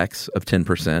value-added tax of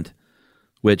 10%,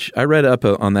 which I read up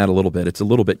on that a little bit. It's a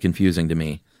little bit confusing to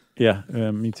me. Yeah,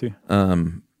 me too.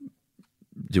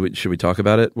 Should we talk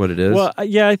about it? What it is? Well,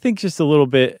 yeah, I think just a little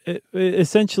bit.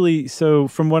 Essentially, so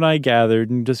from what I gathered,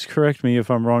 and just correct me if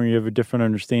I'm wrong, you have a different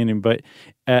understanding, but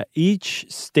at each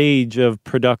stage of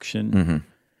production,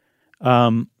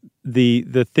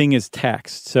 the thing is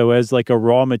taxed. So as like a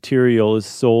raw material is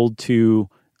sold to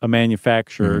a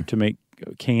manufacturer to make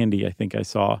candy, I think I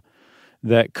saw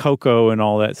that cocoa and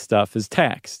all that stuff is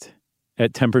taxed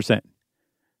at 10%,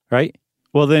 right?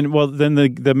 Well, then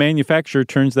the manufacturer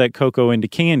turns that cocoa into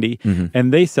candy,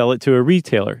 and they sell it to a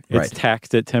retailer. It's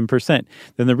taxed at 10%.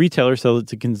 Then the retailer sells it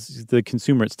to the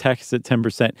consumer. It's taxed at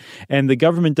 10%. And the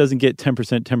government doesn't get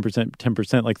 10%, 10%,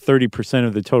 10%, like 30%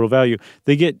 of the total value.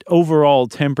 They get overall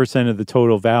 10% of the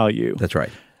total value. That's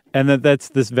right. And that's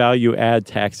this value add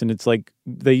tax. And it's like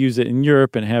they use it in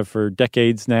Europe and have for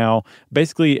decades now.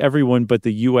 Basically, everyone but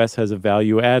the U.S. has a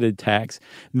value added tax.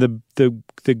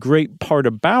 The great part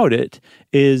about it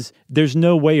is there's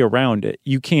no way around it.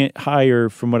 You can't hire,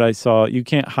 from what I saw, you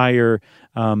can't hire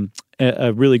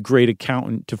a really great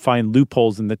accountant to find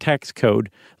loopholes in the tax code.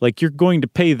 Like, you're going to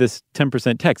pay this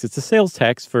 10% tax. It's a sales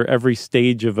tax for every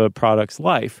stage of a product's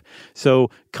life. So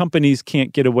companies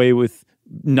can't get away with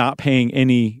not paying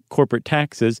any corporate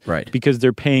taxes because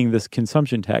they're paying this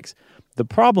consumption tax. The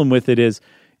problem with it is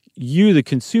you, the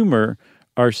consumer,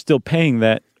 are still paying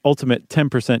that ultimate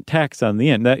 10% tax on the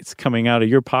end. That's coming out of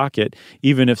your pocket,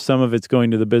 even if some of it's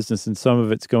going to the business and some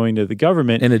of it's going to the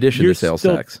government. In addition to sales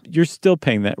tax. You're still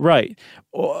paying that, right.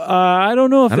 I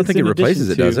don't know if I don't think it replaces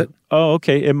it, does it? Oh,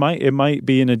 okay. It might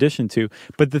be in addition to.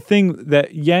 But the thing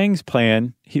that Yang's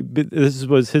plan, this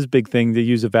was his big thing, to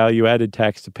use a value-added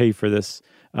tax to pay for this,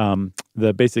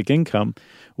 the basic income,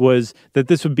 was that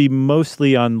this would be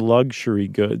mostly on luxury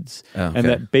goods, and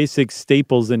that basic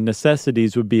staples and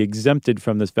necessities would be exempted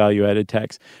from this value-added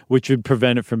tax, which would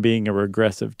prevent it from being a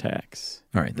regressive tax.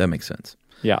 All right, that makes sense.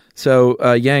 Yeah. So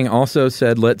Yang also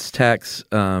said, let's tax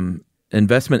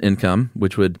investment income,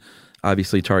 which would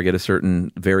obviously target a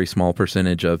certain very small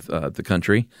percentage of the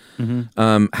country.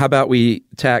 How about we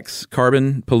tax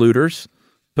carbon polluters,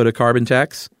 put a carbon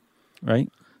tax? Right.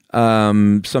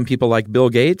 Some people like Bill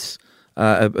Gates,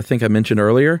 I think I mentioned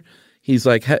earlier, he's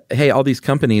like, hey, all these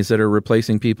companies that are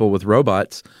replacing people with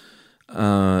robots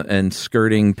and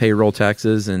skirting payroll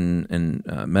taxes and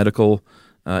medical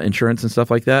insurance and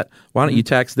stuff like that, why don't you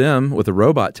tax them with a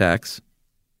robot tax?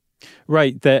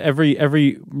 Right, that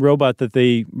every robot that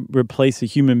they replace a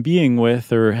human being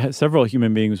with, or several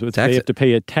human beings with, they have to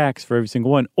pay a tax for every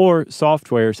single one, or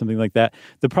software or something like that.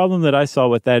 The problem that I saw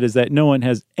with that is that no one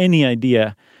has any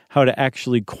idea how to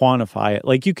actually quantify it.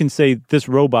 Like, you can say this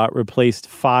robot replaced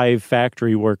 5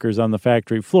 factory workers on the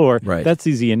factory floor. Right. That's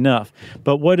easy enough.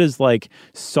 But what is like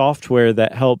software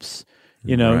that helps,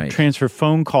 transfer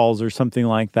phone calls or something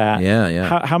like that?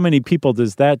 Yeah. How many people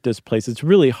does that displace? It's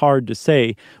really hard to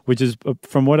say, which is,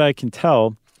 from what I can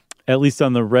tell, at least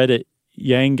on the Reddit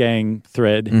Yang Gang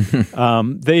thread,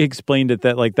 they explained it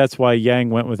that that's why Yang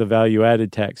went with a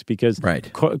value-added tax, because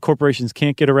corporations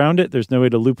can't get around it. There's no way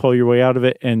to loophole your way out of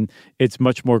it, and it's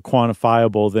much more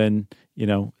quantifiable than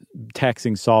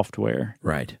taxing software.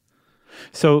 Right.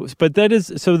 So, but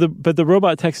the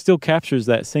robot tax still captures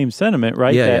that same sentiment,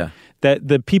 right? That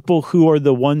the people who are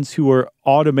the ones who are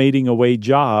automating away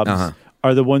jobs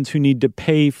are the ones who need to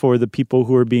pay for the people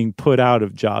who are being put out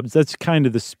of jobs. That's kind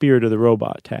of the spirit of the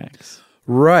robot tax.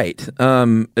 Right.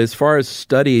 As far as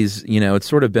studies, it's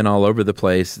sort of been all over the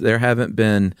place. There have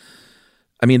been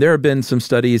some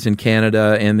studies in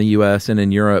Canada and the U.S. and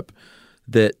in Europe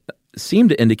that seem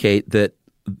to indicate that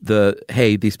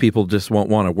these people just won't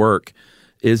want to work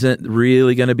isn't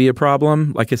really going to be a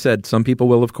problem. Like I said, some people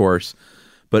will, of course.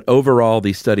 But overall,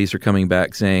 these studies are coming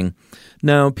back saying,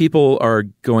 no, people are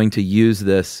going to use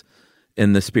this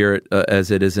in the spirit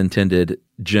as it is intended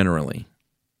generally.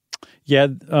 Yeah.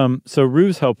 So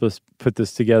Ruse helped us put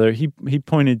this together. He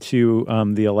pointed to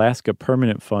the Alaska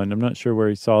Permanent Fund. I'm not sure where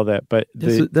he saw that, but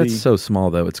that's so small,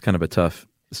 though. It's kind of a tough.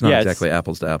 It's not exactly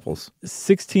apples to apples.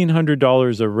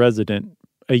 $1,600 a resident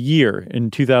a year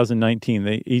in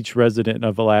 2019. Each resident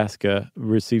of Alaska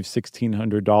received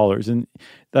 $1,600, and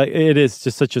it is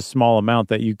just such a small amount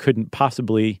that you couldn't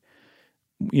possibly,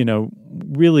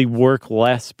 really work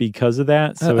less because of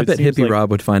that. So I bet Hippie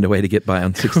Rob would find a way to get by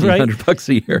on $1,600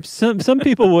 a year. Some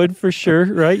people would, for sure,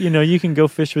 right? You can go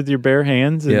fish with your bare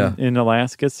hands in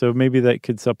Alaska, so maybe that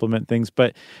could supplement things.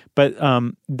 But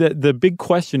the big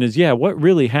question is, what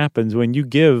really happens when you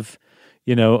give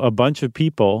a bunch of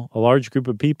people, a large group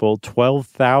of people,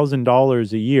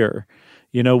 $12,000 a year?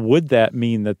 Would that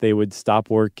mean that they would stop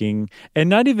working, and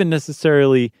not even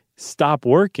necessarily stop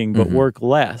working, but work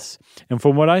less? And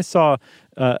from what I saw,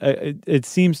 it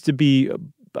seems to be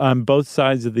on both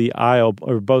sides of the aisle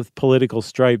or both political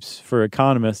stripes for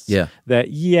economists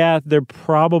that, there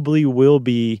probably will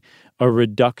be a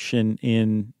reduction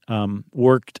in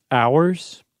worked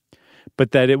hours,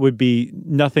 but that it would be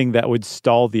nothing that would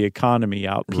stall the economy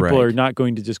out. People are not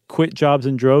going to just quit jobs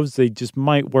in droves. They just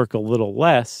might work a little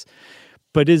less.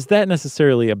 But is that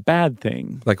necessarily a bad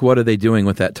thing? Like, what are they doing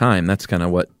with that time? That's kind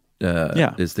of what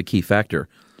is the key factor.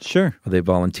 Sure. Are they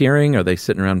volunteering? Are they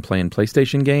sitting around playing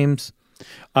PlayStation games?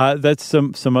 That's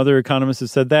some other economists have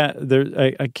said that.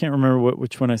 I can't remember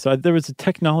which one I saw. There was a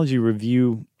Technology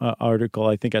Review article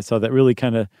I think I saw that really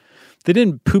kind of, they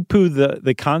didn't poo-poo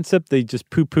the concept, they just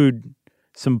poo-pooed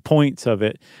some points of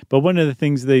it. But one of the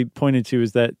things they pointed to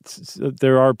is that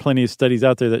there are plenty of studies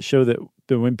out there that show that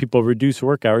when people reduce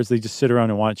work hours, they just sit around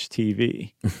and watch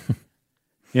TV.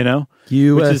 You know?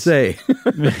 USA.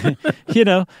 You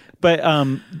know, but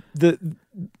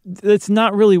that's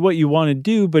not really what you want to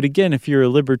do. But again, if you're a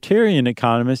libertarian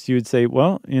economist, you would say,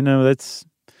 well, you know, that's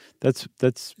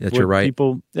your right.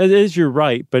 People, that is your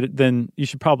right, but then you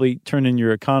should probably turn in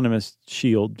your economist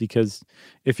shield, because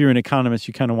if you're an economist,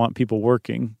 you kind of want people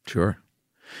working. Sure.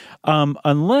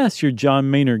 Unless you're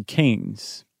John Maynard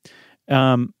Keynes.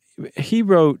 He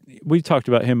wrote, we've talked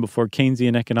about him before,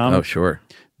 Keynesian economics. Oh, sure.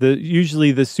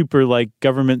 Usually the super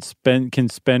government can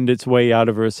spend its way out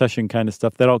of a recession kind of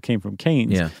stuff, that all came from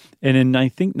Keynes. Yeah. And in, I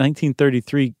think,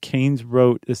 1933, Keynes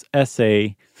wrote this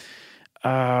essay.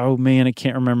 Oh man, I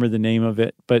can't remember the name of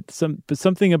it, but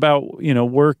something about, you know,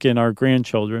 work and our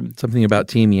grandchildren. Something about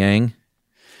Team Yang.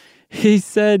 He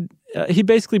said he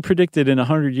basically predicted in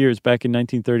 100 years back in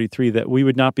 1933 that we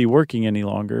would not be working any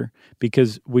longer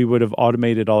because we would have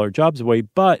automated all our jobs away,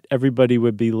 but everybody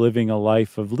would be living a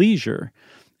life of leisure.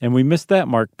 And we missed that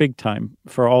mark big time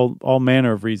for all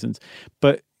manner of reasons.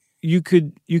 But you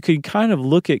could kind of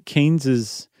look at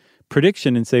Keynes's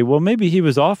prediction and say, well, maybe he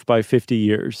was off by 50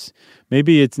 years.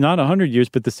 Maybe it's not 100 years,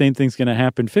 but the same thing's going to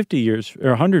happen 50 years or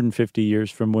 150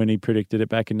 years from when he predicted it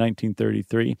back in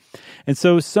 1933. And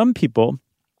so some people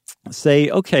say,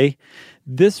 okay,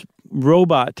 this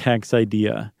robot tax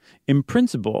idea in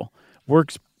principle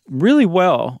works really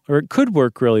well, or it could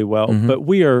work really well, but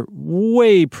we are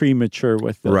way premature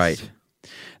with this. Right.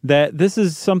 That this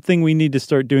is something we need to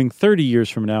start doing 30 years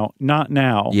from now, not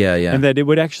now. Yeah. And that it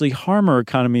would actually harm our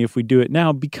economy if we do it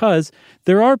now, because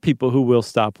there are people who will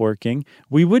stop working.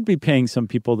 We would be paying some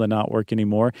people to not work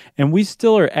anymore, and we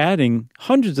still are adding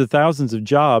hundreds of thousands of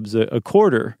jobs a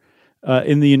quarter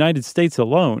in the United States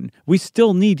alone. We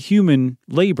still need human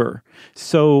labor.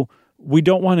 So we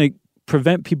don't want to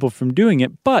prevent people from doing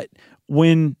it. But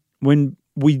when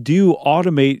we do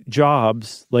automate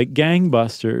jobs like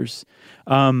gangbusters,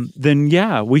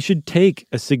 then we should take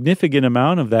a significant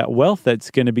amount of that wealth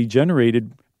that's going to be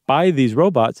generated by these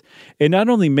robots and not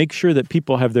only make sure that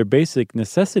people have their basic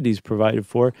necessities provided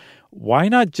for. Why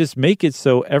not just make it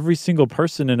so every single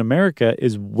person in America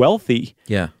is wealthy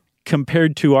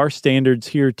compared to our standards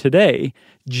here today,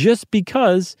 just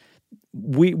because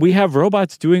we have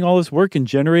robots doing all this work and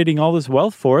generating all this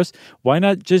wealth for us? Why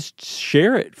not just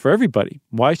share it for everybody?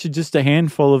 Why should just a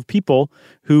handful of people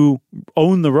who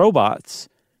own the robots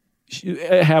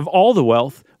have all the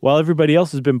wealth while everybody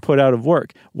else has been put out of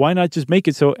work? Why not just make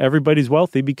it so everybody's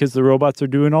wealthy because the robots are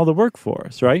doing all the work for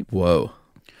us, right? Whoa.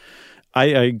 I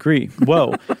agree.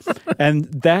 Whoa. And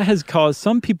that has caused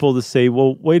some people to say,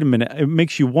 well, wait a minute. It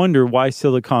makes you wonder why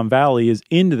Silicon Valley is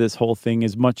into this whole thing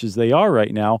as much as they are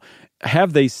right now.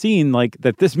 Have they seen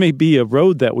that this may be a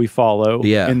road that we follow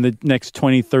in the next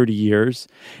 20, 30 years?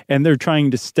 And they're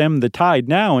trying to stem the tide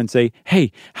now and say,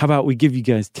 hey, how about we give you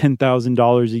guys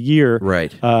 $10,000 a year?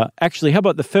 Right. Actually, how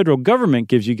about the federal government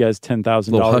gives you guys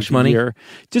 $10,000 a year?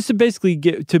 Just to basically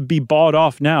get to be bought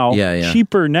off now,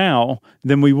 cheaper now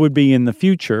than we would be in the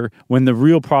future when the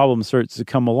real problem starts to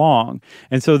come along.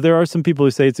 And so there are some people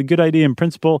who say it's a good idea in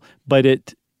principle, but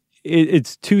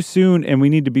it's too soon, and we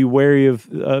need to be wary of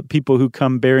people who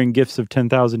come bearing gifts of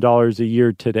 $10,000 a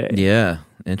year today. Yeah,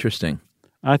 interesting.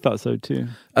 I thought so too.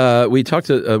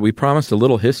 We promised a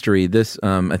little history. This,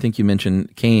 I think you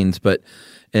mentioned Keynes, but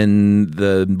in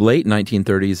the late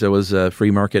 1930s, there was a free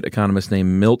market economist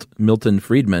named Milton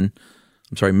Friedman,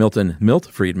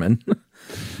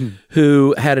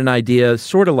 who had an idea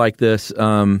sort of like this.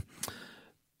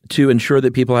 To ensure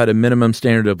that people had a minimum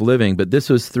standard of living, but this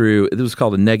was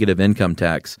called a negative income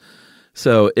tax.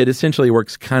 So it essentially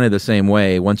works kind of the same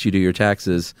way. Once you do your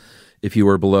taxes, if you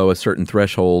were below a certain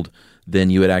threshold, then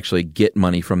you would actually get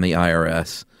money from the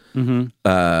IRS.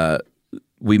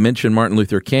 We mentioned Martin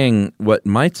Luther King. What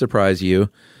might surprise you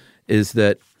is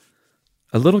that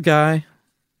a little guy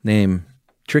named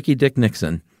Tricky Dick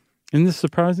Nixon Isn't this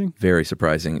surprising? Very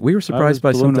surprising. We were surprised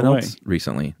by blown something away. else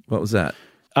recently. What was that?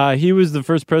 He was the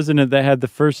first president that had the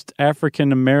first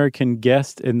African-American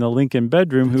guest in the Lincoln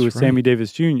bedroom, who was Sammy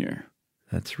Davis Jr.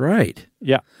 That's right.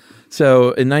 Yeah. So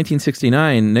in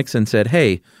 1969, Nixon said,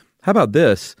 hey, how about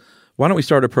this? Why don't we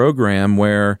start a program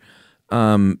where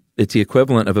it's the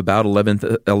equivalent of about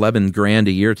 11 grand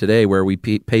a year today, where we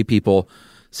pay people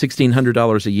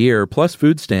 $1,600 a year plus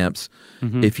food stamps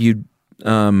if you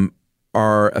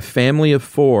are a family of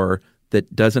 4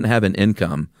 that doesn't have an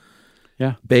income.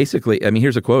 Yeah. Basically, I mean,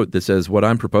 here's a quote that says, what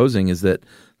I'm proposing is that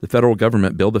the federal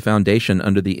government build a foundation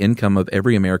under the income of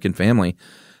every American family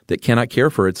that cannot care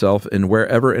for itself and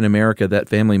wherever in America that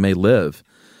family may live.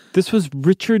 This was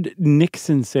Richard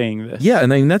Nixon saying this. Yeah,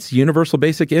 and I mean, that's universal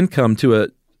basic income to a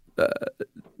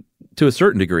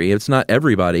certain degree. It's not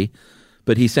everybody,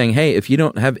 but he's saying, hey, if you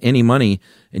don't have any money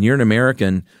and you're an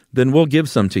American, then we'll give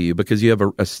some to you because you have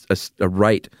a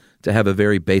right to have a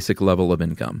very basic level of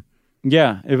income.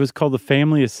 Yeah, it was called the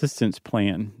Family Assistance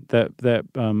Plan,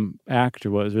 that act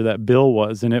was, or that bill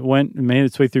was, and it made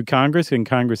its way through Congress, and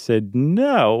Congress said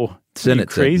no. Senate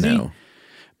crazy? said no.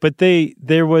 But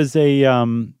there was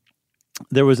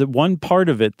one part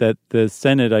of it that the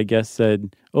Senate, I guess,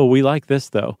 said, oh, we like this,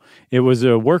 though. It was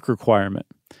a work requirement.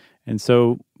 And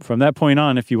so from that point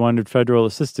on, if you wanted federal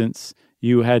assistance,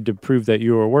 you had to prove that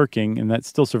you were working, and that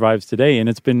still survives today. And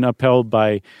it's been upheld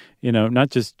by,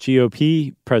 not just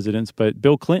GOP presidents, but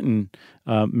Bill Clinton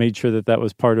made sure that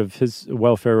was part of his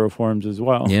welfare reforms as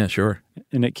well. Yeah, sure.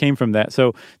 And it came from that.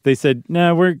 So they said,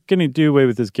 no, we're going to do away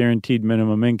with this guaranteed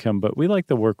minimum income, but we like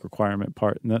the work requirement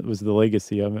part, and that was the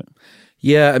legacy of it.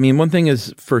 Yeah, I mean, one thing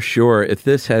is for sure, if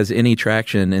this has any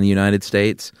traction in the United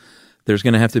States, there's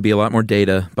going to have to be a lot more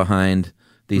data behind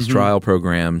these trial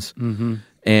programs.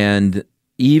 And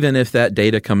even if that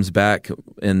data comes back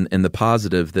in the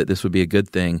positive that this would be a good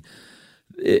thing,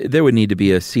 there would need to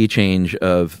be a sea change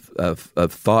of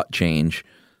thought change,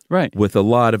 right, with a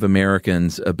lot of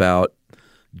Americans about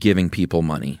giving people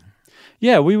money.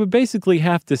 Yeah, we would basically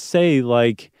have to say,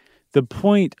 like, the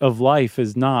point of life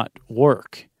is not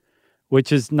work,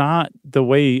 which is not the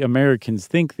way Americans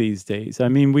think these days. I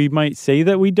mean, we might say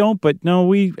that we don't, but no,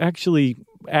 we actually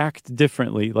act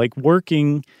differently. Like,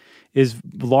 working is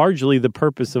largely the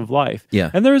purpose of life.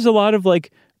 Yeah. And there's a lot of,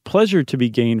 like, pleasure to be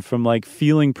gained from, like,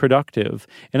 feeling productive.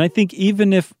 And I think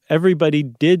even if everybody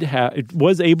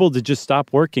was able to just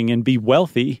stop working and be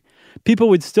wealthy, people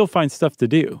would still find stuff to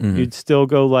do. You'd still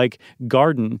go, like,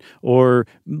 garden or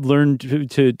learn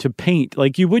to paint.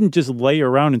 Like, you wouldn't just lay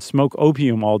around and smoke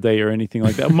opium all day or anything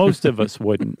like that. Most of us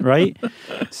wouldn't, right?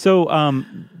 So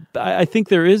I think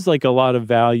there is, like, a lot of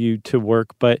value to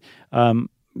work, but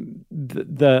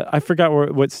I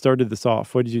forgot what started this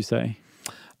off. What did you say?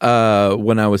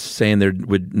 When I was saying there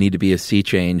would need to be a sea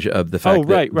change of the fact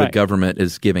that the government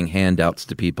is giving handouts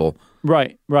to people.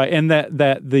 Right. And that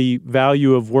the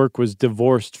value of work was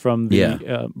divorced from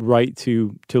the right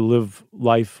to live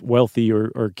life wealthy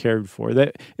or cared for.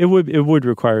 That it would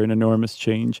require an enormous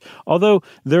change. Although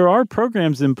there are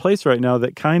programs in place right now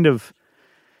that kind of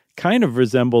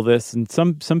resemble this, and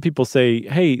some people say,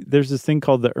 hey, there's this thing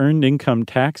called the Earned Income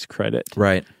Tax Credit.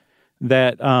 Right.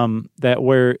 That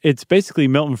where it's basically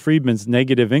Milton Friedman's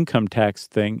negative income tax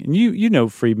thing. And you know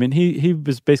Friedman, he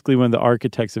was basically one of the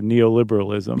architects of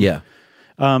neoliberalism. Yeah.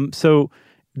 So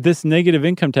this negative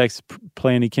income tax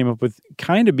plan he came up with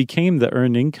kind of became the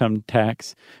earned income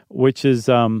tax, which is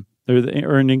or the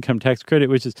earned income tax credit,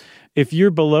 which is if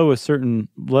you're below a certain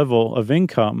level of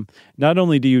income, not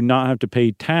only do you not have to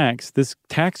pay tax, this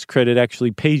tax credit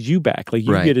actually pays you back. Like,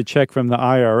 you get a check from the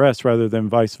IRS rather than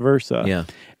vice versa. Yeah.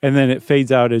 And then it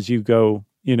fades out as you go,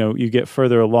 you get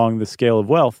further along the scale of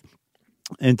wealth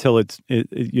until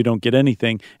you don't get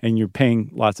anything and you're paying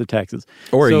lots of taxes.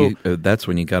 Or that's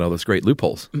when you got all those great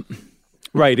loopholes.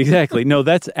 Right, exactly. No,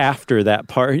 that's after that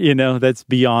part, that's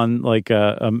beyond like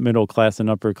a middle class and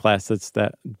upper class. That's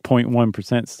that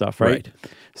 0.1% stuff, right?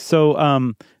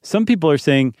 So some people are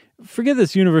saying, forget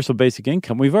this universal basic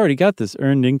income. We've already got this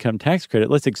earned income tax credit.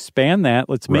 Let's expand that.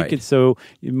 Let's make it so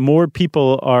more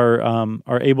people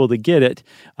are able to get it.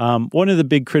 One of the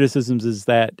big criticisms is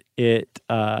that it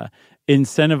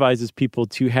incentivizes people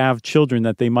to have children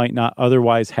that they might not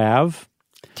otherwise have.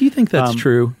 Do you think that's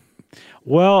true?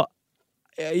 Well,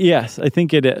 yes, I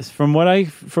think it is. From what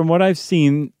I've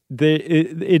seen,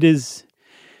 it is,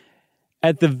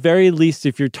 at the very least,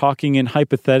 if you're talking in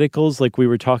hypotheticals, like we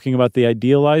were talking about the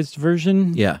idealized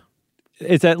version,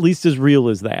 it's at least as real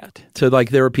as that. So, like,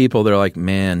 there are people that are like,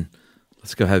 man,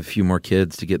 let's go have a few more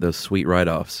kids to get those sweet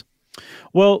write-offs.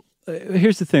 Well,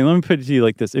 here's the thing. Let me put it to you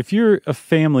like this. If you're a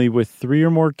family with 3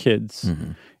 or more kids,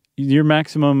 your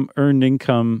maximum earned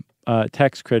income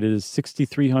tax credit is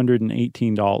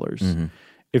 $6,318. Mm-hmm.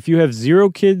 If you have 0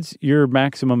 kids, your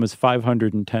maximum is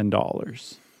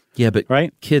 $510. Yeah, but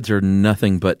right? Kids are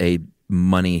nothing but a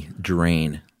money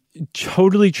drain.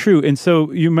 Totally true. And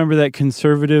so you remember that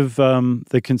conservative,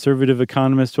 the conservative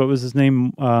economist, what was his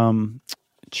name?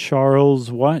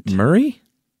 Charles what? Murray?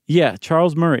 Yeah,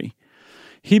 Charles Murray.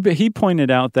 He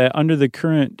pointed out that under the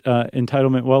current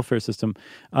entitlement welfare system,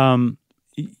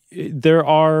 there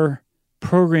are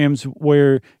programs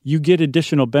where you get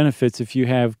additional benefits if you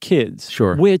have kids.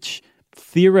 Sure. Which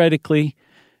theoretically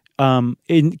can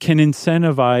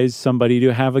incentivize somebody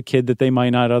to have a kid that they might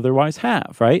not otherwise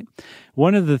have, right?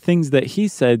 One of the things that he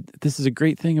said, this is a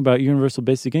great thing about universal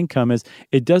basic income, is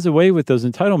it does away with those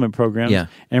entitlement programs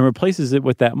and replaces it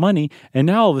with that money. And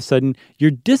now all of a sudden,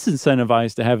 you're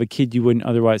disincentivized to have a kid you wouldn't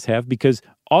otherwise have because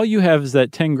all you have is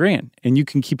that $10,000 and you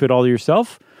can keep it all to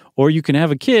yourself. Or you can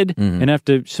have a kid and have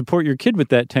to support your kid with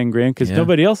that $10,000 because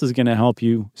nobody else is going to help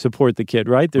you support the kid,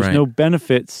 right? There's no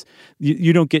benefits.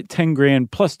 You don't get $10,000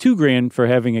 plus $2,000 for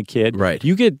having a kid. Right.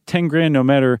 You get $10,000 no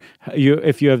matter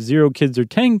if you have 0 kids or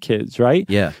 10 kids, right?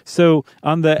 Yeah. So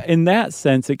in that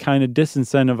sense, it kind of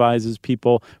disincentivizes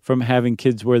people from having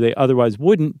kids where they otherwise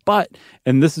wouldn't. But,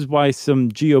 and this is why some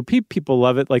GOP people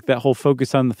love it, like that whole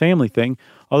focus on the family thing.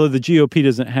 Although the GOP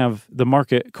doesn't have the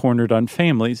market cornered on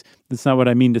families, that's not what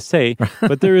I mean to say.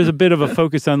 But there is a bit of a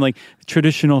focus on like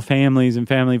traditional families and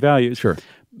family values. Sure.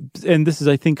 And this is,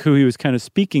 I think, who he was kind of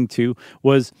speaking to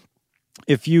was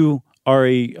if you are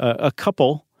a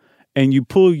couple and you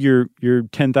pull your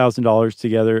 $10,000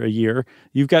 together a year,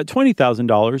 you've got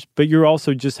 $20,000, but you're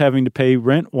also just having to pay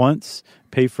rent once,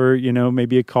 pay for,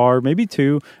 maybe a car, maybe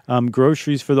 2,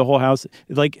 groceries for the whole house.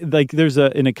 Like there's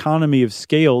an economy of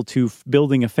scale to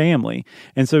building a family.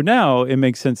 And so now it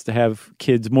makes sense to have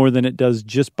kids more than it does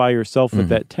just by yourself with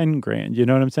that $10,000. You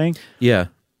know what I'm saying? Yeah.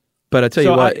 But I tell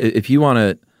you what, if you want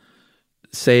to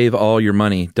save all your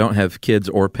money, don't have kids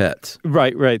or pets.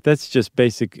 Right. That's just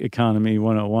basic economy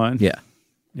 101. Yeah.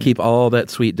 Keep all that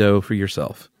sweet dough for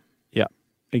yourself. Yeah,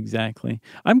 exactly.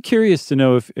 I'm curious to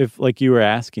know if like you were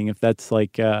asking, if that's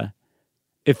like,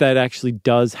 if that actually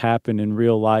does happen in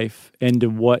real life and to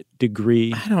what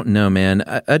degree. I don't know, man.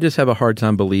 I just have a hard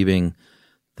time believing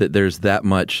that there's that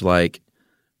much like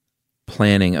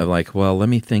planning of like, well, let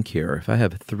me think here. If I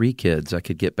have 3 kids, I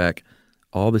could get back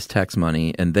all this tax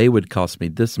money and they would cost me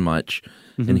this much.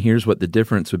 And here's what the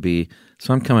difference would be.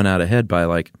 So I'm coming out ahead by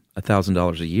like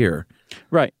 $1,000 a year.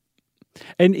 Right.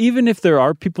 And even if there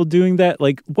are people doing that,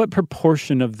 like what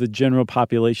proportion of the general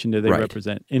population do they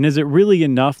represent? And is it really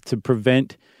enough to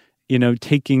prevent,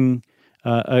 taking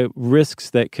risks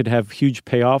that could have huge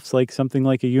payoffs, like something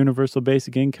like a universal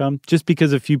basic income, just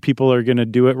because a few people are going to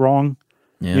do it wrong?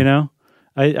 Yeah.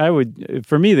 I would,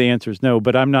 for me, the answer is no,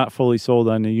 but I'm not fully sold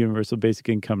on a universal basic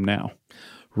income now.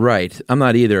 Right. I'm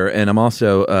not either. And I'm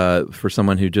also, for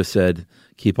someone who just said,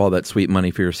 keep all that sweet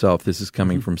money for yourself, this is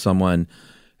coming from someone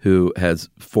who has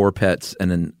 4 pets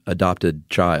and an adopted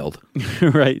child.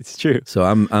 Right. It's true. So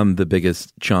I'm the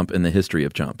biggest chump in the history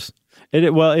of chumps.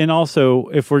 Well, and also,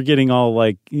 if we're getting all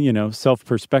like,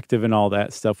 self-perspective and all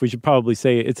that stuff, we should probably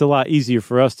say it's a lot easier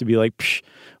for us to be like, psh,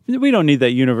 we don't need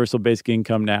that universal basic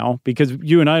income now because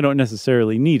you and I don't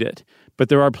necessarily need it. But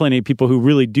there are plenty of people who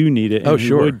really do need it and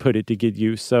who would put it to good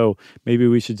use. So maybe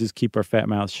we should just keep our fat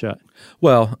mouths shut.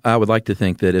 Well, I would like to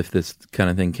think that if this kind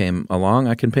of thing came along,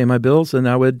 I can pay my bills and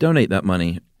I would donate that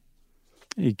money.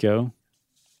 There you go.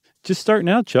 Just start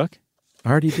now, Chuck. I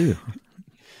already do.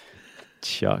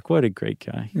 Chuck, what a great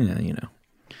guy. Yeah,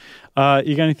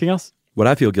 you got anything else? What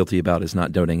I feel guilty about is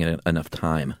not donating enough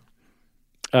time.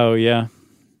 Oh, yeah.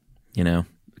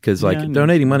 Because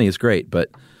donating money is great, but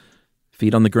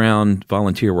feet on the ground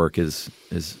volunteer work is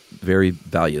very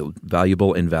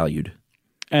valuable and valued.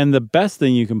 And the best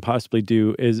thing you can possibly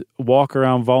do is walk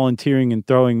around volunteering and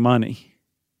throwing money.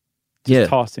 Just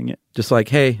tossing it. Just like,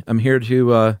 hey, I'm here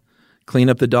to clean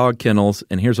up the dog kennels,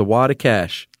 and here's a wad of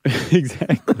cash.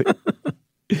 Exactly.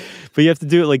 But you have to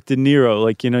do it like De Niro.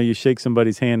 Like, you shake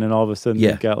somebody's hand and all of a sudden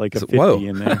they've got like a 50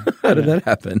 in there. How did that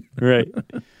happen? Right.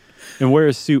 And wear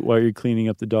a suit while you're cleaning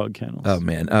up the dog kennels. Oh,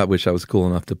 man. I wish I was cool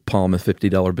enough to palm a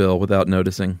 $50 bill without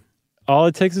noticing. All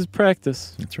it takes is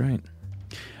practice. That's right.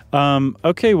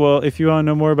 Okay, well, if you want to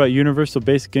know more about universal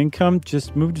basic income,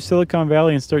 just move to Silicon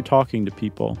Valley and start talking to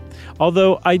people.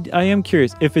 Although I am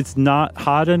curious, if it's not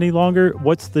hot any longer,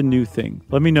 what's the new thing?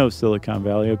 Let me know, Silicon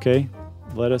Valley, okay?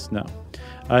 Let us know.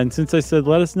 And since I said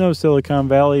let us know, Silicon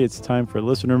Valley, it's time for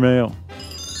listener mail.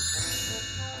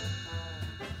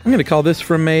 I'm going to call this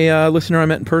from a listener I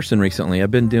met in person recently.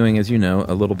 I've been doing, as you know,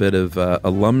 a little bit of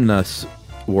alumnus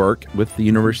work with the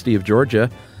University of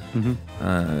Georgia.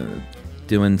 Mm-hmm.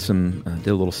 Did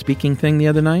a little speaking thing the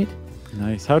other night.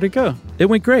 Nice. How'd it go? It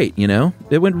went great,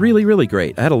 It went really, really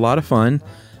great. I had a lot of fun,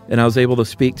 and I was able to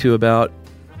speak to about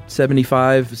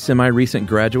 75 semi-recent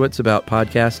graduates about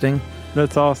podcasting.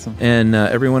 That's awesome. And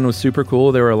everyone was super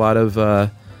cool. There were a lot of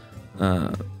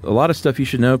stuff you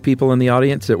should know people in the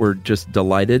audience that were just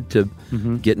delighted to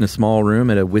get in a small room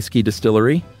at a whiskey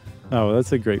distillery. Oh,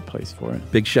 that's a great place for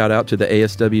it. Big shout out to the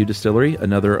ASW Distillery,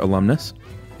 another alumnus.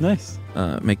 Nice.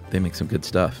 They make some good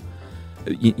stuff.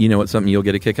 You know what? Something you'll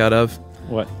get a kick out of?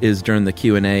 What? Is during the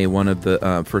Q&A, one of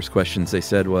the first questions they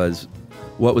said was,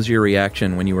 what was your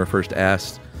reaction when you were first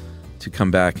asked to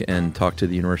come back and talk to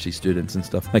the university students and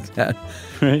stuff like that?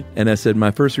 Right. And I said,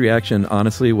 my first reaction,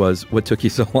 honestly, was, what took you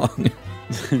so long?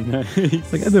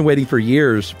 Nice. Like, I've been waiting for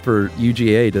years for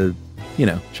UGA to,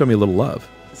 show me a little love.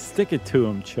 Stick it to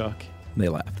them, Chuck. And they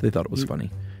laughed. They thought it was funny.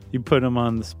 You put them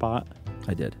on the spot.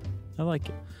 I did. I like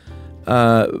it.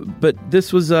 But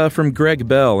this was from Greg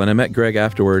Bell, and I met Greg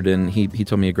afterward, and he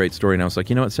told me a great story, and I was like,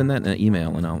 you know what, send that in an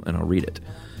email, and I'll read it.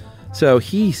 So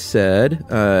he said,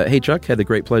 hey, Chuck, had the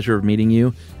great pleasure of meeting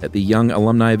you at the Young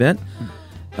Alumni event.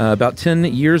 About 10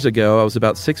 years ago, I was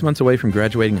about 6 months away from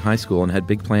graduating high school and had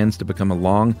big plans to become a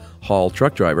long-haul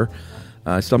truck driver.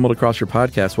 I stumbled across your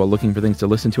podcast while looking for things to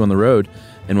listen to on the road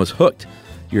and was hooked.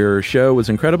 Your show was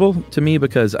incredible to me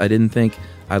because I didn't think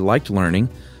I liked learning,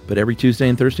 but every Tuesday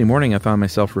and Thursday morning I found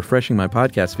myself refreshing my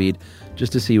podcast feed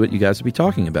just to see what you guys would be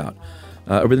talking about.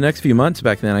 Over the next few months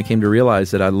back then, I came to realize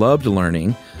that I loved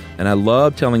learning, and I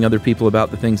loved telling other people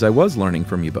about the things I was learning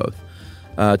from you both.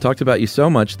 Talked about you so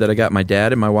much that I got my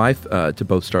dad and my wife to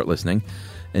both start listening,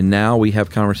 and now we have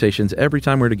conversations every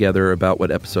time we're together about what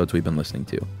episodes we've been listening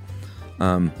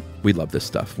to. We love this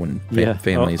stuff when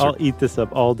families I'll eat this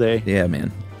up all day. Yeah,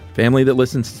 man. Family that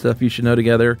listens to stuff you should know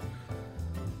together.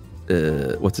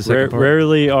 What's the second part?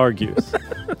 Rarely argues.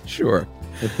 Sure.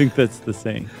 I think that's the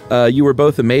saying. You were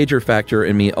both a major factor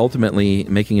in me ultimately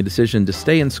making a decision to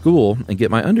stay in school and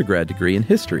get my undergrad degree in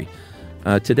history.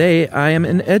 Today, I am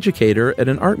an educator at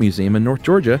an art museum in North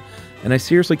Georgia, and I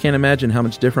seriously can't imagine how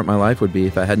much different my life would be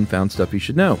if I hadn't found Stuff You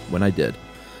Should Know when I did.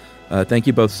 Thank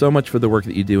you both so much for the work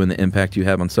that you do and the impact you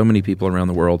have on so many people around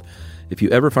the world. If you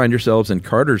ever find yourselves in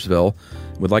Cartersville,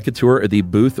 would like a tour of the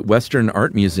Booth Western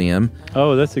Art Museum.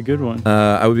 Oh, that's a good one.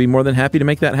 I would be more than happy to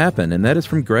make that happen. And that is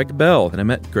from Greg Bell. And I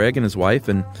met Greg and his wife,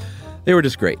 and they were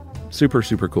just great. Super,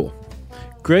 super cool.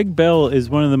 Greg Bell is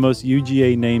one of the most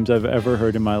UGA names I've ever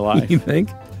heard in my life. You think?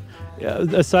 Yeah,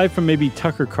 aside from maybe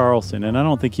Tucker Carlson, and I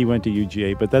don't think he went to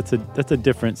UGA, but that's a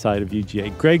different side of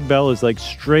UGA. Greg Bell is like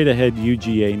straight ahead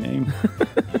UGA name.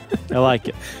 I like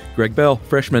it. Greg Bell,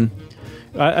 freshman.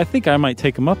 I think I might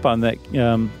take him up on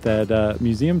that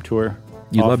museum tour.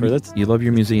 You offer. You love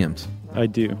your museums. I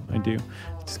do.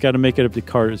 Just got to make it up to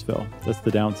Cartersville. That's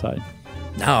the downside.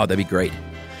 Oh, that'd be great.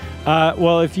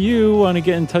 Well, if you want to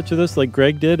get in touch with us like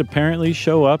Greg did, apparently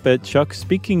show up at Chuck's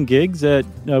speaking gigs at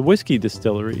whiskey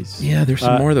distilleries. Yeah, there's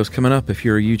some more of those coming up if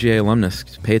you're a UGA alumnus.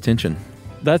 Pay attention.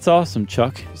 That's awesome,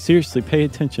 Chuck. Seriously, pay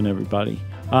attention, everybody.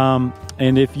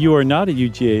 And if you are not a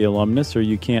UGA alumnus or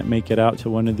you can't make it out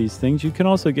to one of these things, you can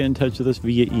also get in touch with us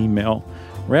via email.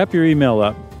 Wrap your email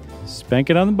up, spank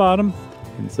it on the bottom,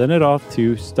 and send it off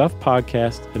to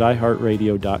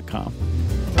stuffpodcast@iheartradio.com.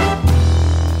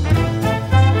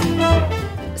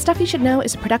 Stuff You Should Know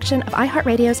is a production of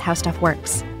iHeartRadio's How Stuff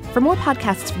Works. For more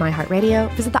podcasts from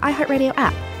iHeartRadio, visit the iHeartRadio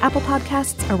app, Apple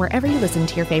Podcasts, or wherever you listen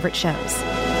to your favorite shows.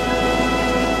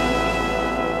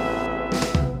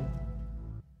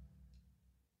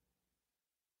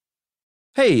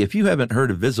 Hey, if you haven't heard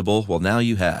of Visible, well, now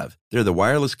you have. They're the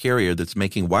wireless carrier that's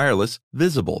making wireless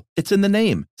visible. It's in the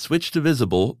name. Switch to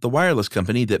Visible, the wireless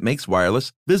company that makes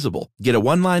wireless visible. Get a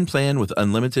one-line plan with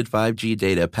unlimited 5G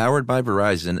data powered by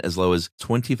Verizon as low as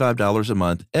 $25 a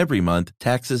month, every month,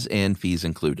 taxes and fees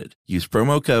included. Use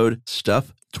promo code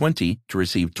STUFF20 to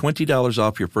receive $20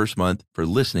 off your first month for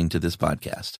listening to this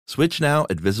podcast. Switch now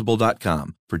at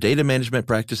Visible.com. For data management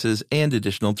practices and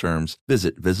additional terms,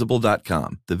 visit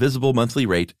Visible.com. The Visible monthly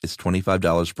rate is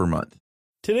 $25 per month.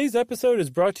 Today's episode is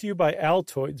brought to you by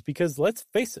Altoids because, let's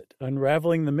face it,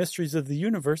 unraveling the mysteries of the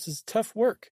universe is tough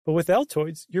work. But with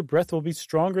Altoids, your breath will be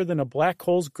stronger than a black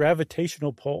hole's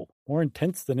gravitational pull, more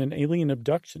intense than an alien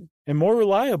abduction, and more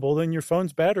reliable than your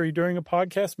phone's battery during a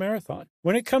podcast marathon.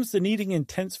 When it comes to needing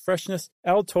intense freshness,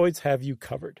 Altoids have you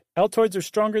covered. Altoids are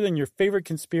stronger than your favorite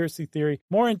conspiracy theory,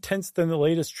 more intense than the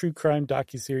latest true crime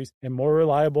docuseries, and more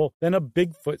reliable than a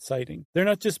Bigfoot sighting. They're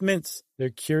not just mints,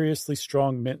 they're curiously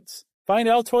strong mints. Find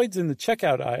Altoids in the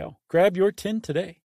checkout aisle. Grab your tin today.